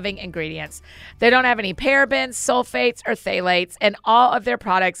 skin-loving ingredients. They don't have any parabens, sulfates, or phthalates, and all of their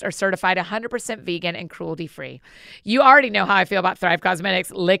products are certified 100% vegan and cruelty-free. You already know how I feel about Thrive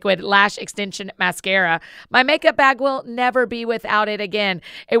Causemetics Liquid Lash Extension Mascara. My makeup bag will never be without it again.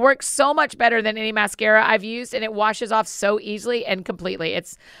 It works so much better than any mascara I've used, and it washes off so easily and completely.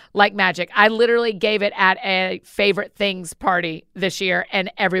 It's like magic. I literally gave it at a favorite things party this year,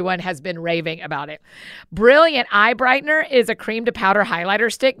 and everyone has been raving about it. Brilliant Eye Brightener is a cream to powder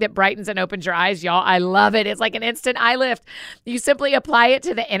highlighter stick that brightens and opens your eyes, y'all. I love it. It's like an instant eye lift. You simply apply it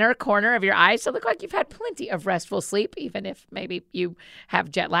to the inner corner of your eyes to look like you've had plenty of restful sleep, even if maybe you have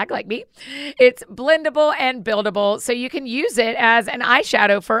jet lag like me. It's blendable and buildable, so you can use it as an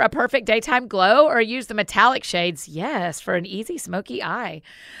eyeshadow for a perfect daytime glow, or use the metallic shades, for an easy smoky eye.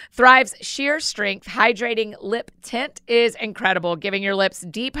 Thrive's Sheer Strength Hydrating Lip Tint is incredible, giving your lips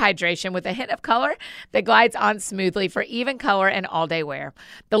deep hydration with a hint of color that glides on smoothly for even color and all-day wear.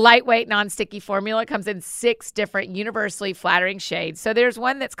 The lightweight, non-sticky formula comes in 6 different universally flattering shades, so there's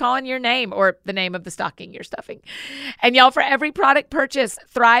one that's calling your name or the name of the stocking you're stuffing. And y'all, for every product purchase,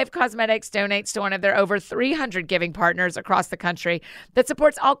 Thrive Causemetics donates to one of their over 300 giving partners across the country that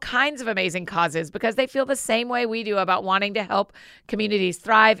supports all kinds of amazing causes because they feel the same way we do about wanting to help communities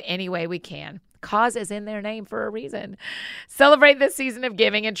thrive any way we can. Cause is in their name for a reason. Celebrate this season of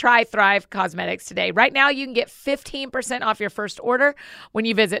giving and try Thrive Causemetics today. Right now, you can get 15% off your first order when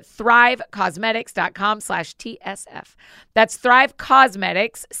you visit thrivecausemetics.com/TSF. That's Thrive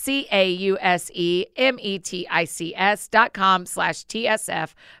Causemetics,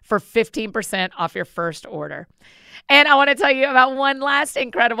 CAUSEMETICS.com/TSF for 15% off your first order. And I want to tell you about one last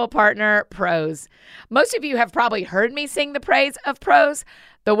incredible partner, Prose. Most of you have probably heard me sing the praise of Prose,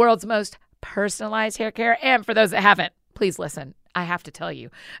 the world's most personalized hair care. And for those that haven't, please listen. I have to tell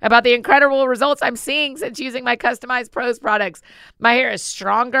you about the incredible results I'm seeing since using my customized Prose products. My hair is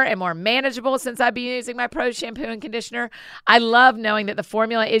stronger and more manageable since I've been using my Prose shampoo and conditioner. I love knowing that the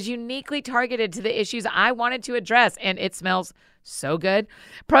formula is uniquely targeted to the issues I wanted to address, and it smells so good.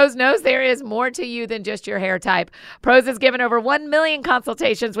 Prose knows there is more to you than just your hair type. Prose has given over 1 million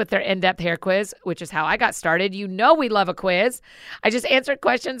consultations with their in-depth hair quiz, which is how I got started. You know we love a quiz. I just answered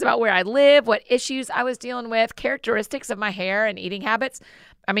questions about where I live, what issues I was dealing with, characteristics of my hair and eating habits.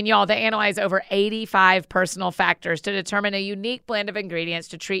 I mean, y'all, they analyze over 85 personal factors to determine a unique blend of ingredients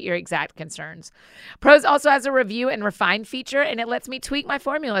to treat your exact concerns. Prose also has a review and refine feature, and it lets me tweak my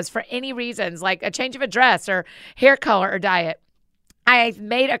formulas for any reasons, like a change of address or hair color or diet. I've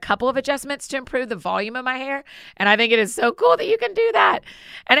made a couple of adjustments to improve the volume of my hair, and I think it is so cool that you can do that.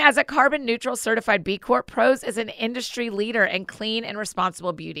 And as a carbon neutral certified B Corp, Prose is an industry leader in clean and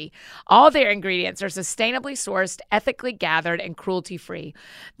responsible beauty. All their ingredients are sustainably sourced, ethically gathered, and cruelty-free.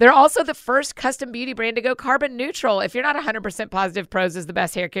 They're also the first custom beauty brand to go carbon neutral. If you're not 100% positive Prose is the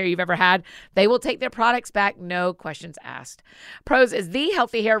best hair care you've ever had, they will take their products back, no questions asked. Prose is the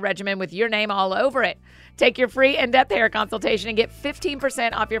healthy hair regimen with your name all over it. Take your free in-depth hair consultation and get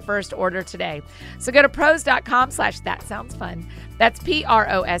 15% off your first order today. So go to prose.com/thatsoundsfun. That's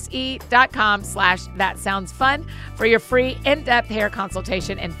PROSE.com/thatsoundsfun for your free in-depth hair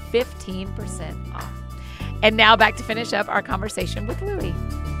consultation and 15% off. And now back to finish up our conversation with Louie.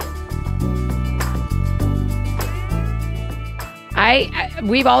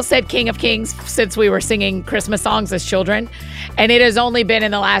 We've all said King of Kings since we were singing Christmas songs as children. And it has only been in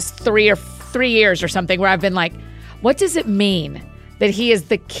the last 3 years or something where I've been like, what does it mean that he is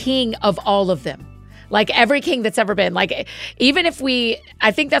the king of all of them? Like every king that's ever been. Like even if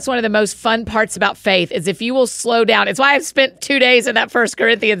I think that's one of the most fun parts about faith is if you will slow down. It's why I've spent 2 days in that 1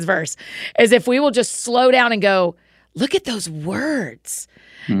 Corinthians verse, is if we will just slow down and go, look at those words.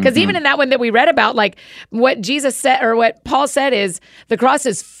 Because even in that one that we read about, like what Jesus said or what Paul said is the cross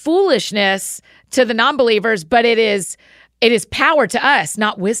is foolishness to the non-believers, but it is power to us,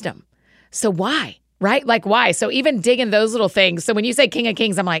 not wisdom. So why, right? Like why? So even digging those little things. So when you say King of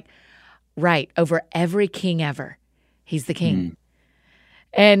Kings, I'm like, right, over every king ever, he's the king.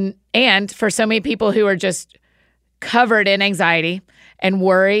 And for so many people who are just covered in anxiety and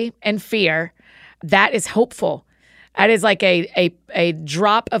worry and fear, that is hopeful. That is like a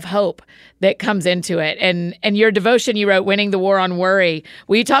drop of hope that comes into it. And your devotion, you wrote, Winning the War on Worry.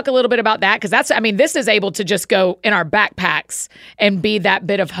 Will you talk a little bit about that? Because this is able to just go in our backpacks and be that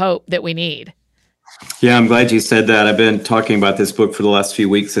bit of hope that we need. Yeah, I'm glad you said that. I've been talking about this book for the last few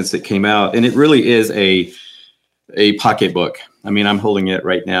weeks since it came out. And it really is a pocketbook. I mean, I'm holding it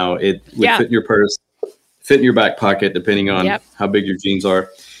right now. It would fit in your purse, fit in your back pocket, depending on how big your jeans are.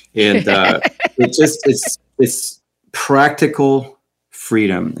 And it's practical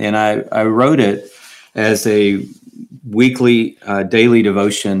freedom. And I wrote it as a weekly, daily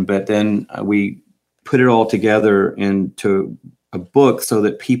devotion, but then we put it all together into a book so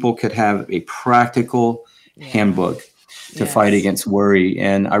that people could have a practical handbook to fight against worry.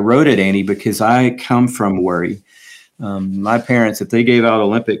 And I wrote it, Annie, because I come from worry. My parents, if they gave out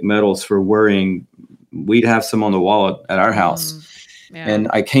Olympic medals for worrying, we'd have some on the wall at our house. Yeah. And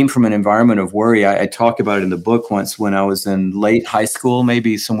I came from an environment of worry. I talk about it in the book once when I was in late high school,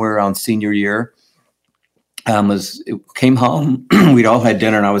 maybe somewhere around senior year. Came home, we'd all had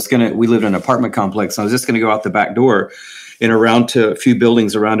dinner, and we lived in an apartment complex. And I was just going to go out the back door and around to a few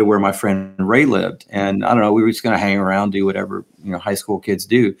buildings around to where my friend Ray lived. And I don't know, we were just going to hang around, do whatever, high school kids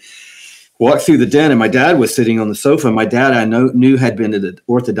do. Walked through the den and my dad was sitting on the sofa. My dad, I knew had been to the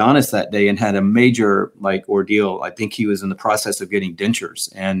orthodontist that day and had a major ordeal. I think he was in the process of getting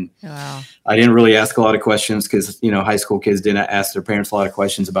dentures. And I didn't really ask a lot of questions because, high school kids didn't ask their parents a lot of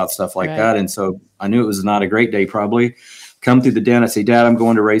questions about stuff like that. And so I knew it was not a great day probably. Come through the den. I say, Dad, I'm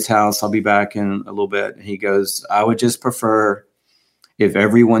going to Ray's house. I'll be back in a little bit. And he goes, I would just prefer if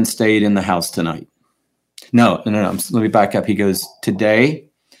everyone stayed in the house tonight. No. Let me back up. He goes, today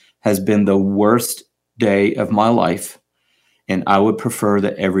has been the worst day of my life, and I would prefer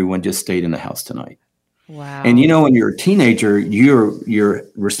that everyone just stayed in the house tonight. Wow. And when you're a teenager, your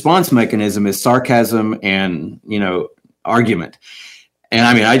response mechanism is sarcasm and argument. And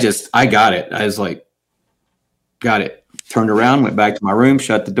I mean, I got it. I was like, got it. Turned around, went back to my room,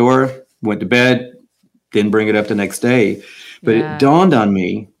 shut the door, went to bed, didn't bring it up the next day. But it dawned on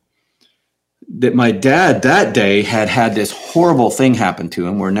me that my dad that day had this horrible thing happen to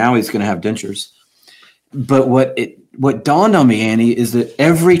him where now he's going to have dentures. But what dawned on me, Annie, is that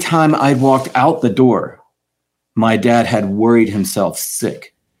every time I'd walked out the door, my dad had worried himself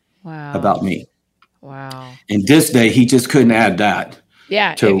sick about me. Wow. And this day, he just couldn't add that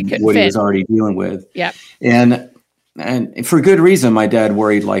to what he was already dealing with. Yep. And for good reason, my dad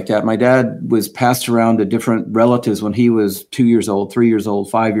worried like that. My dad was passed around to different relatives when he was 2 years old, 3 years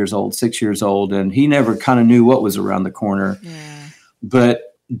old, 5 years old, 6 years old, and he never kind of knew what was around the corner. Yeah.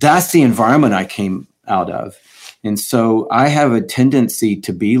 But that's the environment I came out of. And so I have a tendency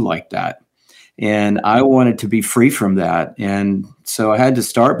to be like that. And I wanted to be free from that. And so I had to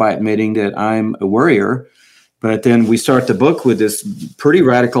start by admitting that I'm a worrier. But then we start the book with this pretty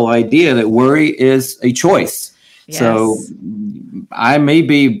radical idea that worry is a choice. Yes. So I may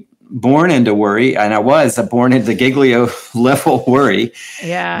be born into worry, and I was born into Giglio level worry.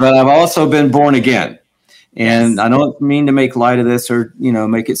 Yeah. But I've also been born again. And I don't mean to make light of this or,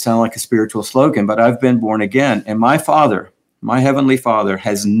 make it sound like a spiritual slogan, but I've been born again. And my Father, my Heavenly Father,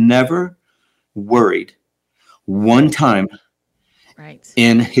 has never worried one time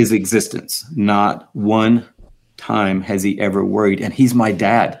in his existence. Not one time has he ever worried. And he's my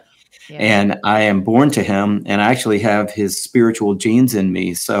dad. Yeah. And I am born to him, and I actually have his spiritual genes in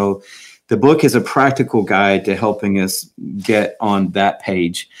me. So the book is a practical guide to helping us get on that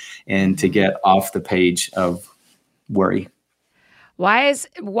page and to get off the page of worry. Why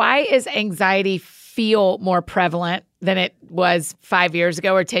is anxiety feel more prevalent than it was 5 years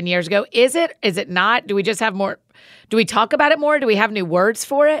ago or 10 years ago? Is it not? Do we just have more? Do we talk about it more? Do we have new words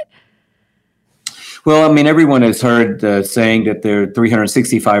for it? Well, I mean, everyone has heard saying that there are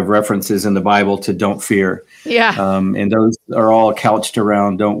 365 references in the Bible to don't fear. Yeah. And those are all couched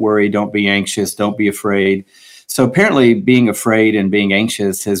around don't worry, don't be anxious, don't be afraid. So apparently being afraid and being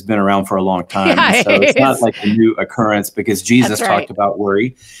anxious has been around for a long time. Yeah, so it's not like a new occurrence because Jesus talked about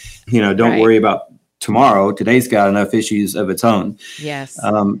worry. Don't worry about tomorrow. Today's got enough issues of its own. Yes.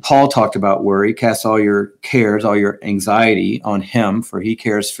 Paul talked about worry. Cast all your cares, all your anxiety on him, for he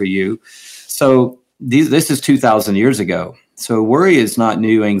cares for you. So this is 2,000 years ago. So worry is not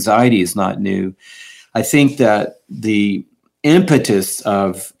new. Anxiety is not new. I think that the impetus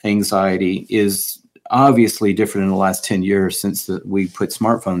of anxiety is obviously different in the last 10 years since we put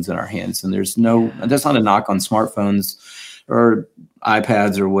smartphones in our hands. And that's not a knock on smartphones or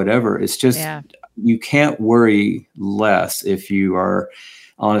iPads or whatever. It's just you can't worry less if you are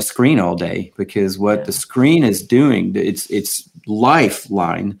on a screen all day, because what the screen is doing, its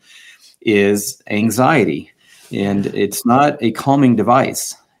lifeline is anxiety, and it's not a calming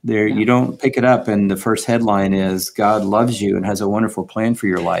device. You don't pick it up and the first headline is God loves you and has a wonderful plan for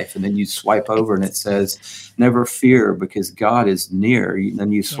your life, and then you swipe over and it says never fear because God is near.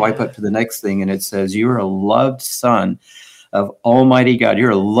 Then you swipe up to the next thing and it says you're a loved son of Almighty God.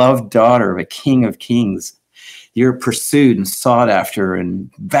 You're a loved daughter of a King of Kings. You're pursued and sought after and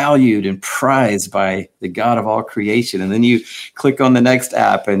valued and prized by the God of all creation. And then you click on the next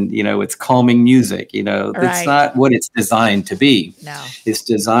app and, it's calming music. That's not what it's designed to be. No. It's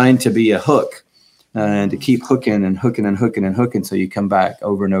designed to be a hook and to keep hooking and hooking and hooking and hooking. So you come back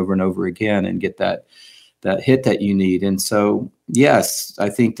over and over and over again and get that hit that you need. And so, yes, I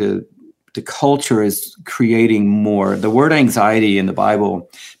think the culture is creating more. The word anxiety in the Bible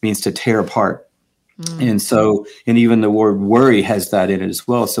means to tear apart. And so, and even the word worry has that in it as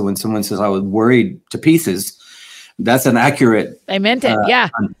well. So when someone says I was worried to pieces, that's an accurate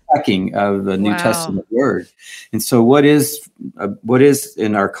unpacking of the New Testament word. And so what is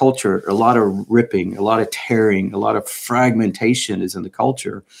in our culture, a lot of ripping, a lot of tearing, a lot of fragmentation is in the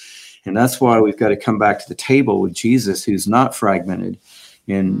culture. And that's why we've got to come back to the table with Jesus, who's not fragmented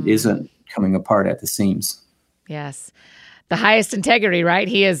and isn't coming apart at the seams. Yes. The highest integrity, right?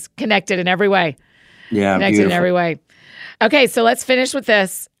 He is connected in every way. Yeah, connected beautiful. In every way. Okay, so let's finish with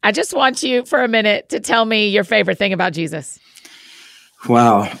this. I just want you for a minute to tell me your favorite thing about Jesus.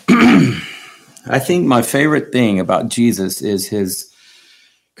 Wow. I think my favorite thing about Jesus is his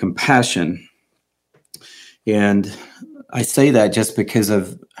compassion. And I say that just because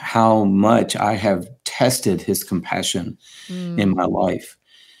of how much I have tested his compassion in my life.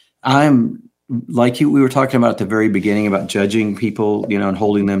 I'm like we were talking about at the very beginning about judging people, and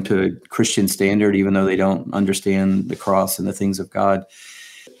holding them to a Christian standard, even though they don't understand the cross and the things of God.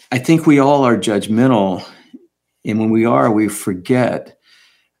 I think we all are judgmental. And when we are, we forget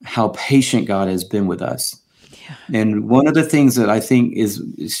how patient God has been with us. Yeah. And one of the things that I think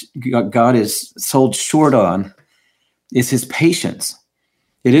is God is sold short on is his patience.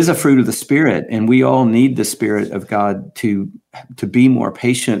 It is a fruit of the Spirit, and we all need the Spirit of God to be more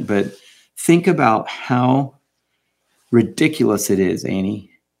patient. But think about how ridiculous it is,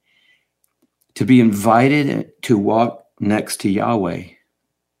 Annie, to be invited to walk next to Yahweh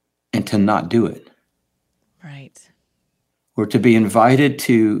and to not do it. Right. Or to be invited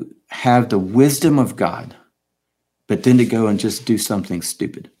to have the wisdom of God, but then to go and just do something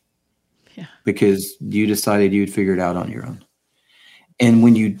stupid. Yeah. Because you decided you'd figure it out on your own. And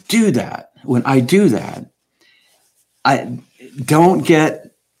when you do that, when I do that, I don't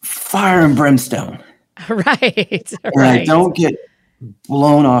get fire and brimstone. Right. And I don't get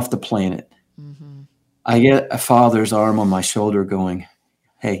blown off the planet. Mm-hmm. I get a father's arm on my shoulder going,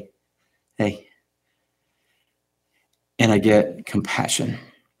 hey. And I get compassion.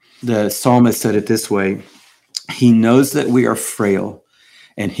 The psalmist said it this way: he knows that we are frail,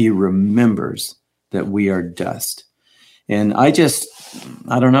 and he remembers that we are dust. And I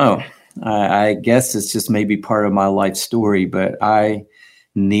don't know. I guess it's just maybe part of my life story, but I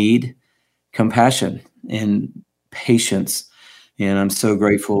need compassion and patience. And I'm so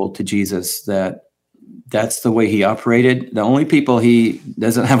grateful to Jesus that that's the way he operated. The only people he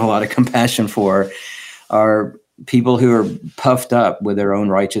doesn't have a lot of compassion for are people who are puffed up with their own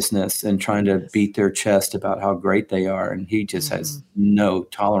righteousness and trying to beat their chest about how great they are. And he just has no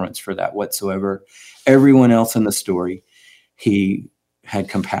tolerance for that whatsoever. Everyone else in the story, he had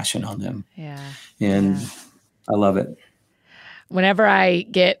compassion on them. Yeah. And I love it. Whenever I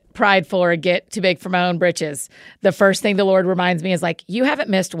get prideful or get too big for my own britches, the first thing the Lord reminds me is like, you haven't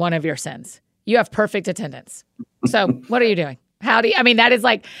missed one of your sins. You have perfect attendance. So what are you doing?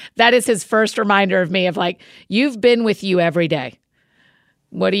 That is his first reminder of me of like, you've been with you every day.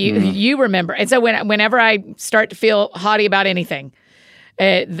 What do you remember? And so whenever I start to feel haughty about anything,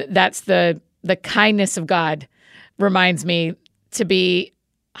 that's the kindness of God reminds me to be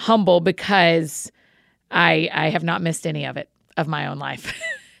humble, because I have not missed any of it, of my own life.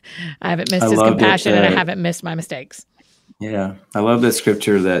 I haven't missed his compassion, and I haven't missed my mistakes. Yeah. I love that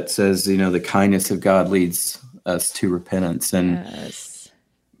scripture that says, the kindness of God leads us to repentance. And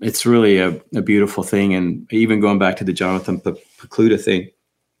it's really a beautiful thing. And even going back to the Jonathan Pokluda thing,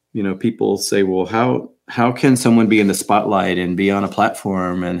 people say, well, how can someone be in the spotlight and be on a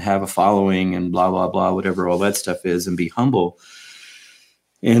platform and have a following and blah, blah, blah, whatever all that stuff is, and be humble?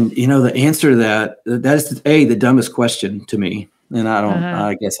 And, the answer to that is the dumbest question to me. And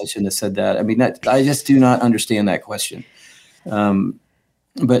I guess I shouldn't have said that. I mean, I just do not understand that question.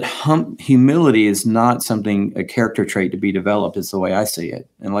 But humility is not a character trait to be developed. It's the way I see it.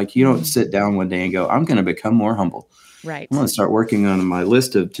 And you don't sit down one day and go, I'm going to become more humble. Right. I'm going to start working on my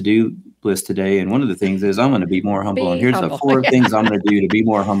to-do list today. And one of the things is I'm going to be more humble. And here's the 4 things I'm going to do to be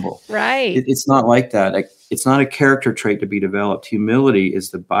more humble. Right. It's not like that. It's not a character trait to be developed. Humility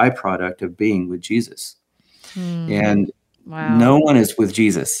is the byproduct of being with Jesus. And no one is with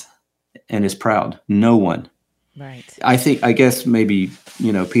Jesus and is proud. No one. Right. I guess maybe,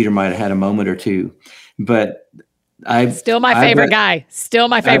 Peter might have had a moment or two, but Still my favorite guy.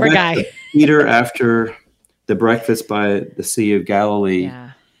 Peter, after the breakfast by the Sea of Galilee,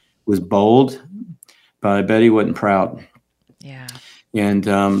 was bold, but I bet he wasn't proud. Yeah.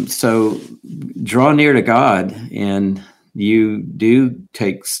 And so draw near to God, and you do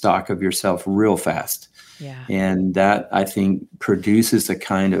take stock of yourself real fast. Yeah. And that, I think, produces a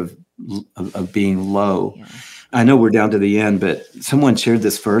kind of being low. Yeah. I know we're down to the end, but someone shared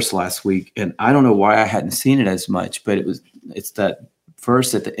this verse last week, and I don't know why I hadn't seen it as much, but it's that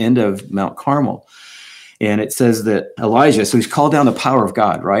verse at the end of Mount Carmel. And it says that Elijah, so he's called down the power of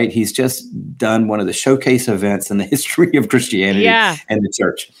God, right? He's just done one of the showcase events in the history of Christianity and the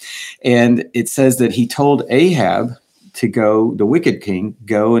church. And it says that he told Ahab to go, the wicked king,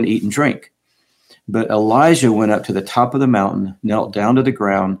 go and eat and drink. But Elijah went up to the top of the mountain, knelt down to the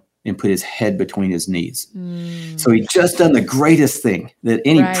ground, and put his head between his knees. So he just done the greatest thing that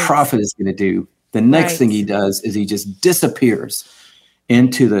any prophet is going to do. The next thing he does is he just disappears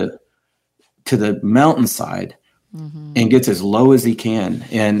into the mountainside and gets as low as he can.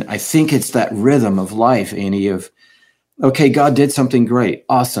 And I think it's that rhythm of life, Annie, of, okay, God did something great.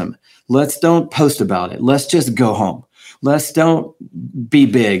 Awesome. Let's don't post about it. Let's just go home. Let's don't be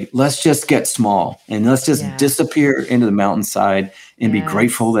big. Let's just get small, and let's just disappear into the mountainside and be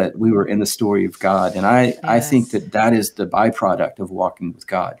grateful that we were in the story of God. And I think that is the byproduct of walking with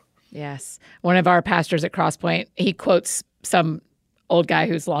God. Yes. One of our pastors at Crosspoint, he quotes some old guy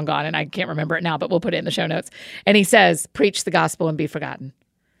who's long gone, and I can't remember it now, but we'll put it in the show notes. And he says, preach the gospel and be forgotten.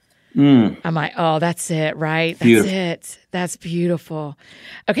 I'm like, oh, that's it, right? That's beautiful. It. That's beautiful.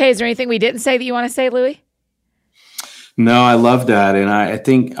 Okay, is there anything we didn't say that you want to say, Louis? No, I love that. And I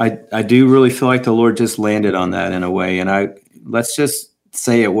think I do really feel like the Lord just landed on that in a way. And let's just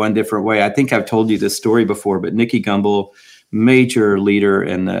say it one different way. I think I've told you this story before, but Nicky Gumbel, major leader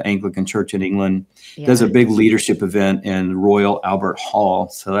in the Anglican Church in England, does a big leadership event in Royal Albert Hall.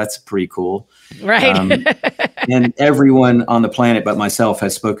 So that's pretty cool. Right. And everyone on the planet but myself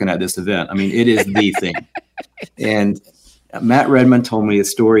has spoken at this event. I mean, it is the thing. And Matt Redman told me a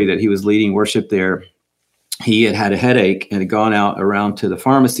story that he was leading worship there. He had a headache and had gone out around to the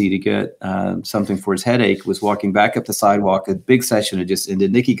pharmacy to get something for his headache, was walking back up the sidewalk. A big session had just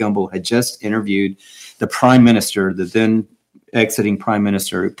ended. Nicky Gumbel had just interviewed the prime minister, the then exiting prime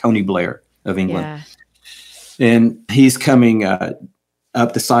minister, Tony Blair of England. Yeah. And he's coming up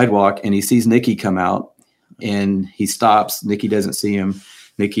the sidewalk and he sees Nicky come out and he stops. Nicky doesn't see him.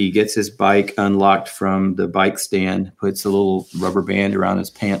 Nicky gets his bike unlocked from the bike stand, puts a little rubber band around his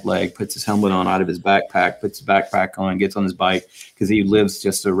pant leg, puts his helmet on out of his backpack, puts his backpack on, gets on his bike because he lives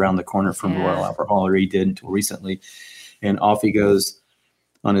just around the corner from Royal Albert Hall, or he did until recently. And off he goes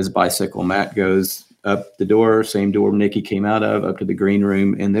on his bicycle. Matt goes up the door, same door Nicky came out of, up to the green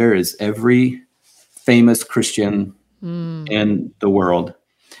room. And there is every famous Christian in the world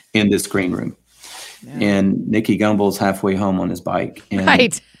in this green room. Yeah. And Nicky Gumbel's halfway home on his bike. And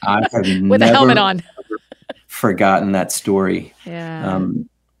right. I have with a helmet on. Forgotten that story. Yeah.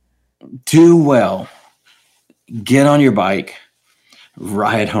 Do well. Get on your bike.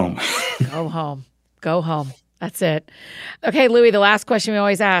 Ride home. Go home. Go home. That's it. Okay, Louis, the last question we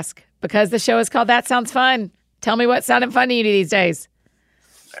always ask, because the show is called That Sounds Fun. Tell me what's sounding fun to you these days.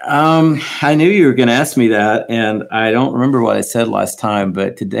 I knew you were going to ask me that, and I don't remember what I said last time,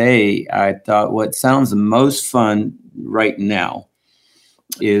 but today I thought what sounds most fun right now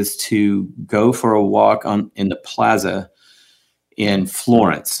is to go for a walk in the plaza in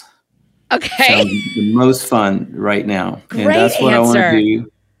Florence. Okay. Sounds the most fun right now. Great and that's what answer. I want to do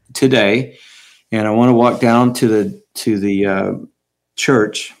today. And I want to walk down to the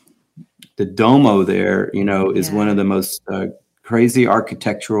church. The Duomo there, is one of the most crazy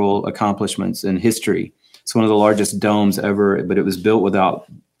architectural accomplishments in history. It's one of the largest domes ever, but it was built without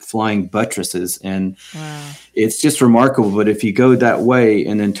flying buttresses. And it's just remarkable. But if you go that way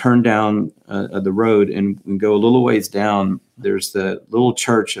and then turn down the road and go a little ways down, there's the little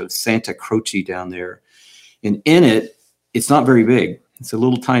church of Santa Croce down there. And in it, it's not very big. It's a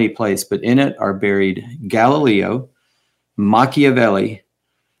little tiny place, but in it are buried Galileo, Machiavelli,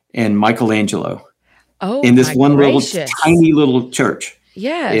 and Michelangelo. Oh, in this one little tiny little church.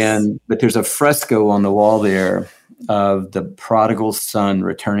 Yes. But there's a fresco on the wall there of the prodigal son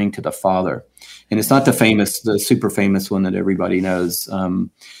returning to the father. And it's not the super famous one that everybody knows.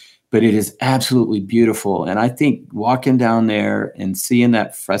 But it is absolutely beautiful. And I think walking down there and seeing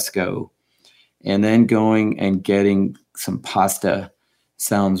that fresco and then going and getting some pasta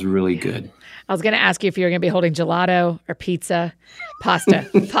sounds really good. I was going to ask you if you were going to be holding gelato or pizza. Pasta.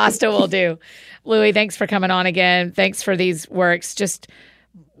 Pasta will do. Louis, thanks for coming on again. Thanks for these works. Just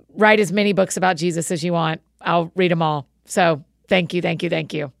write as many books about Jesus as you want. I'll read them all. So thank you, thank you,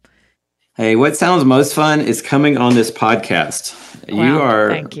 thank you. Hey, what sounds most fun is coming on this podcast. Wow, you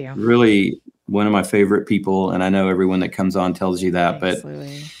are thank you. Really one of my favorite people, and I know everyone that comes on tells you that. Thanks, but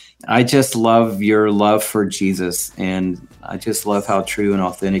Louis. I just love your love for Jesus, and I just love how true and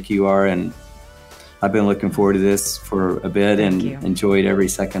authentic you are. And I've been looking forward to this for a bit and enjoyed every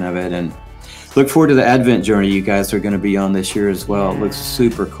second of it. And look forward to the Advent journey you guys are going to be on this year as well. Yeah. It looks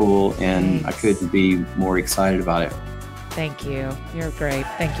super cool, and I couldn't be more excited about it. Thank you. You're great.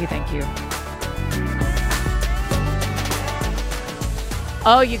 Thank you. Thank you.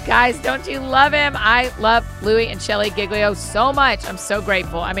 Oh, you guys, don't you love him? I love Louis and Shelley Giglio so much. I'm so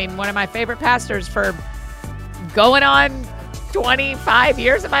grateful. I mean, one of my favorite pastors for going on 25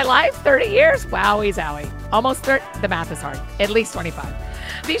 years of my life, 30 years. Wowie zowie. Almost 30. The math is hard. At least 25.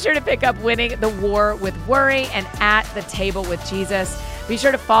 Be sure to pick up Winning the War with Worry and At the Table with Jesus. Be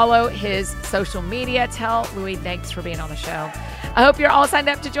sure to follow his social media. Tell Louis thanks for being on the show. I hope you're all signed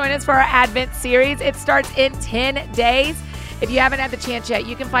up to join us for our Advent series. It starts in 10 days. If you haven't had the chance yet,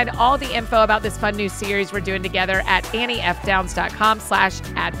 you can find all the info about this fun new series we're doing together at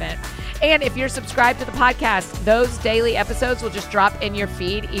anniefdowns.com/Advent. And if you're subscribed to the podcast, those daily episodes will just drop in your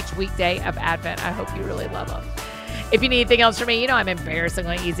feed each weekday of Advent. I hope you really love them. If you need anything else from me, I'm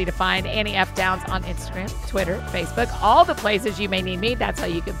embarrassingly easy to find. Annie F. Downs on Instagram, Twitter, Facebook, all the places you may need me. That's how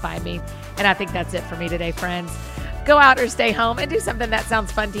you can find me. And I think that's it for me today, friends. go out or stay home and do something that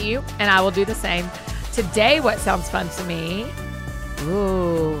sounds fun to you, and I will do the same. Today, what sounds fun to me?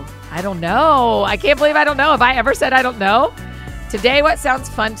 Ooh, I don't know. I can't believe I don't know. Have I ever said I don't know? Today, what sounds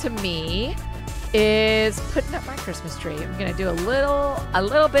fun to me is putting up my Christmas tree. I'm going to do a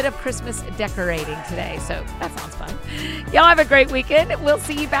little bit of Christmas decorating today. So that sounds fun. Y'all have a great weekend. We'll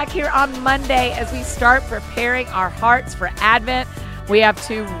see you back here on Monday as we start preparing our hearts for Advent. We have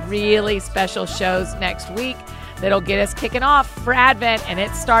 2 really special shows next week that'll get us kicking off for Advent. And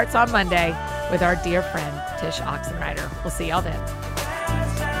it starts on Monday with our dear friend, Tish Oxenrider. We'll see y'all then.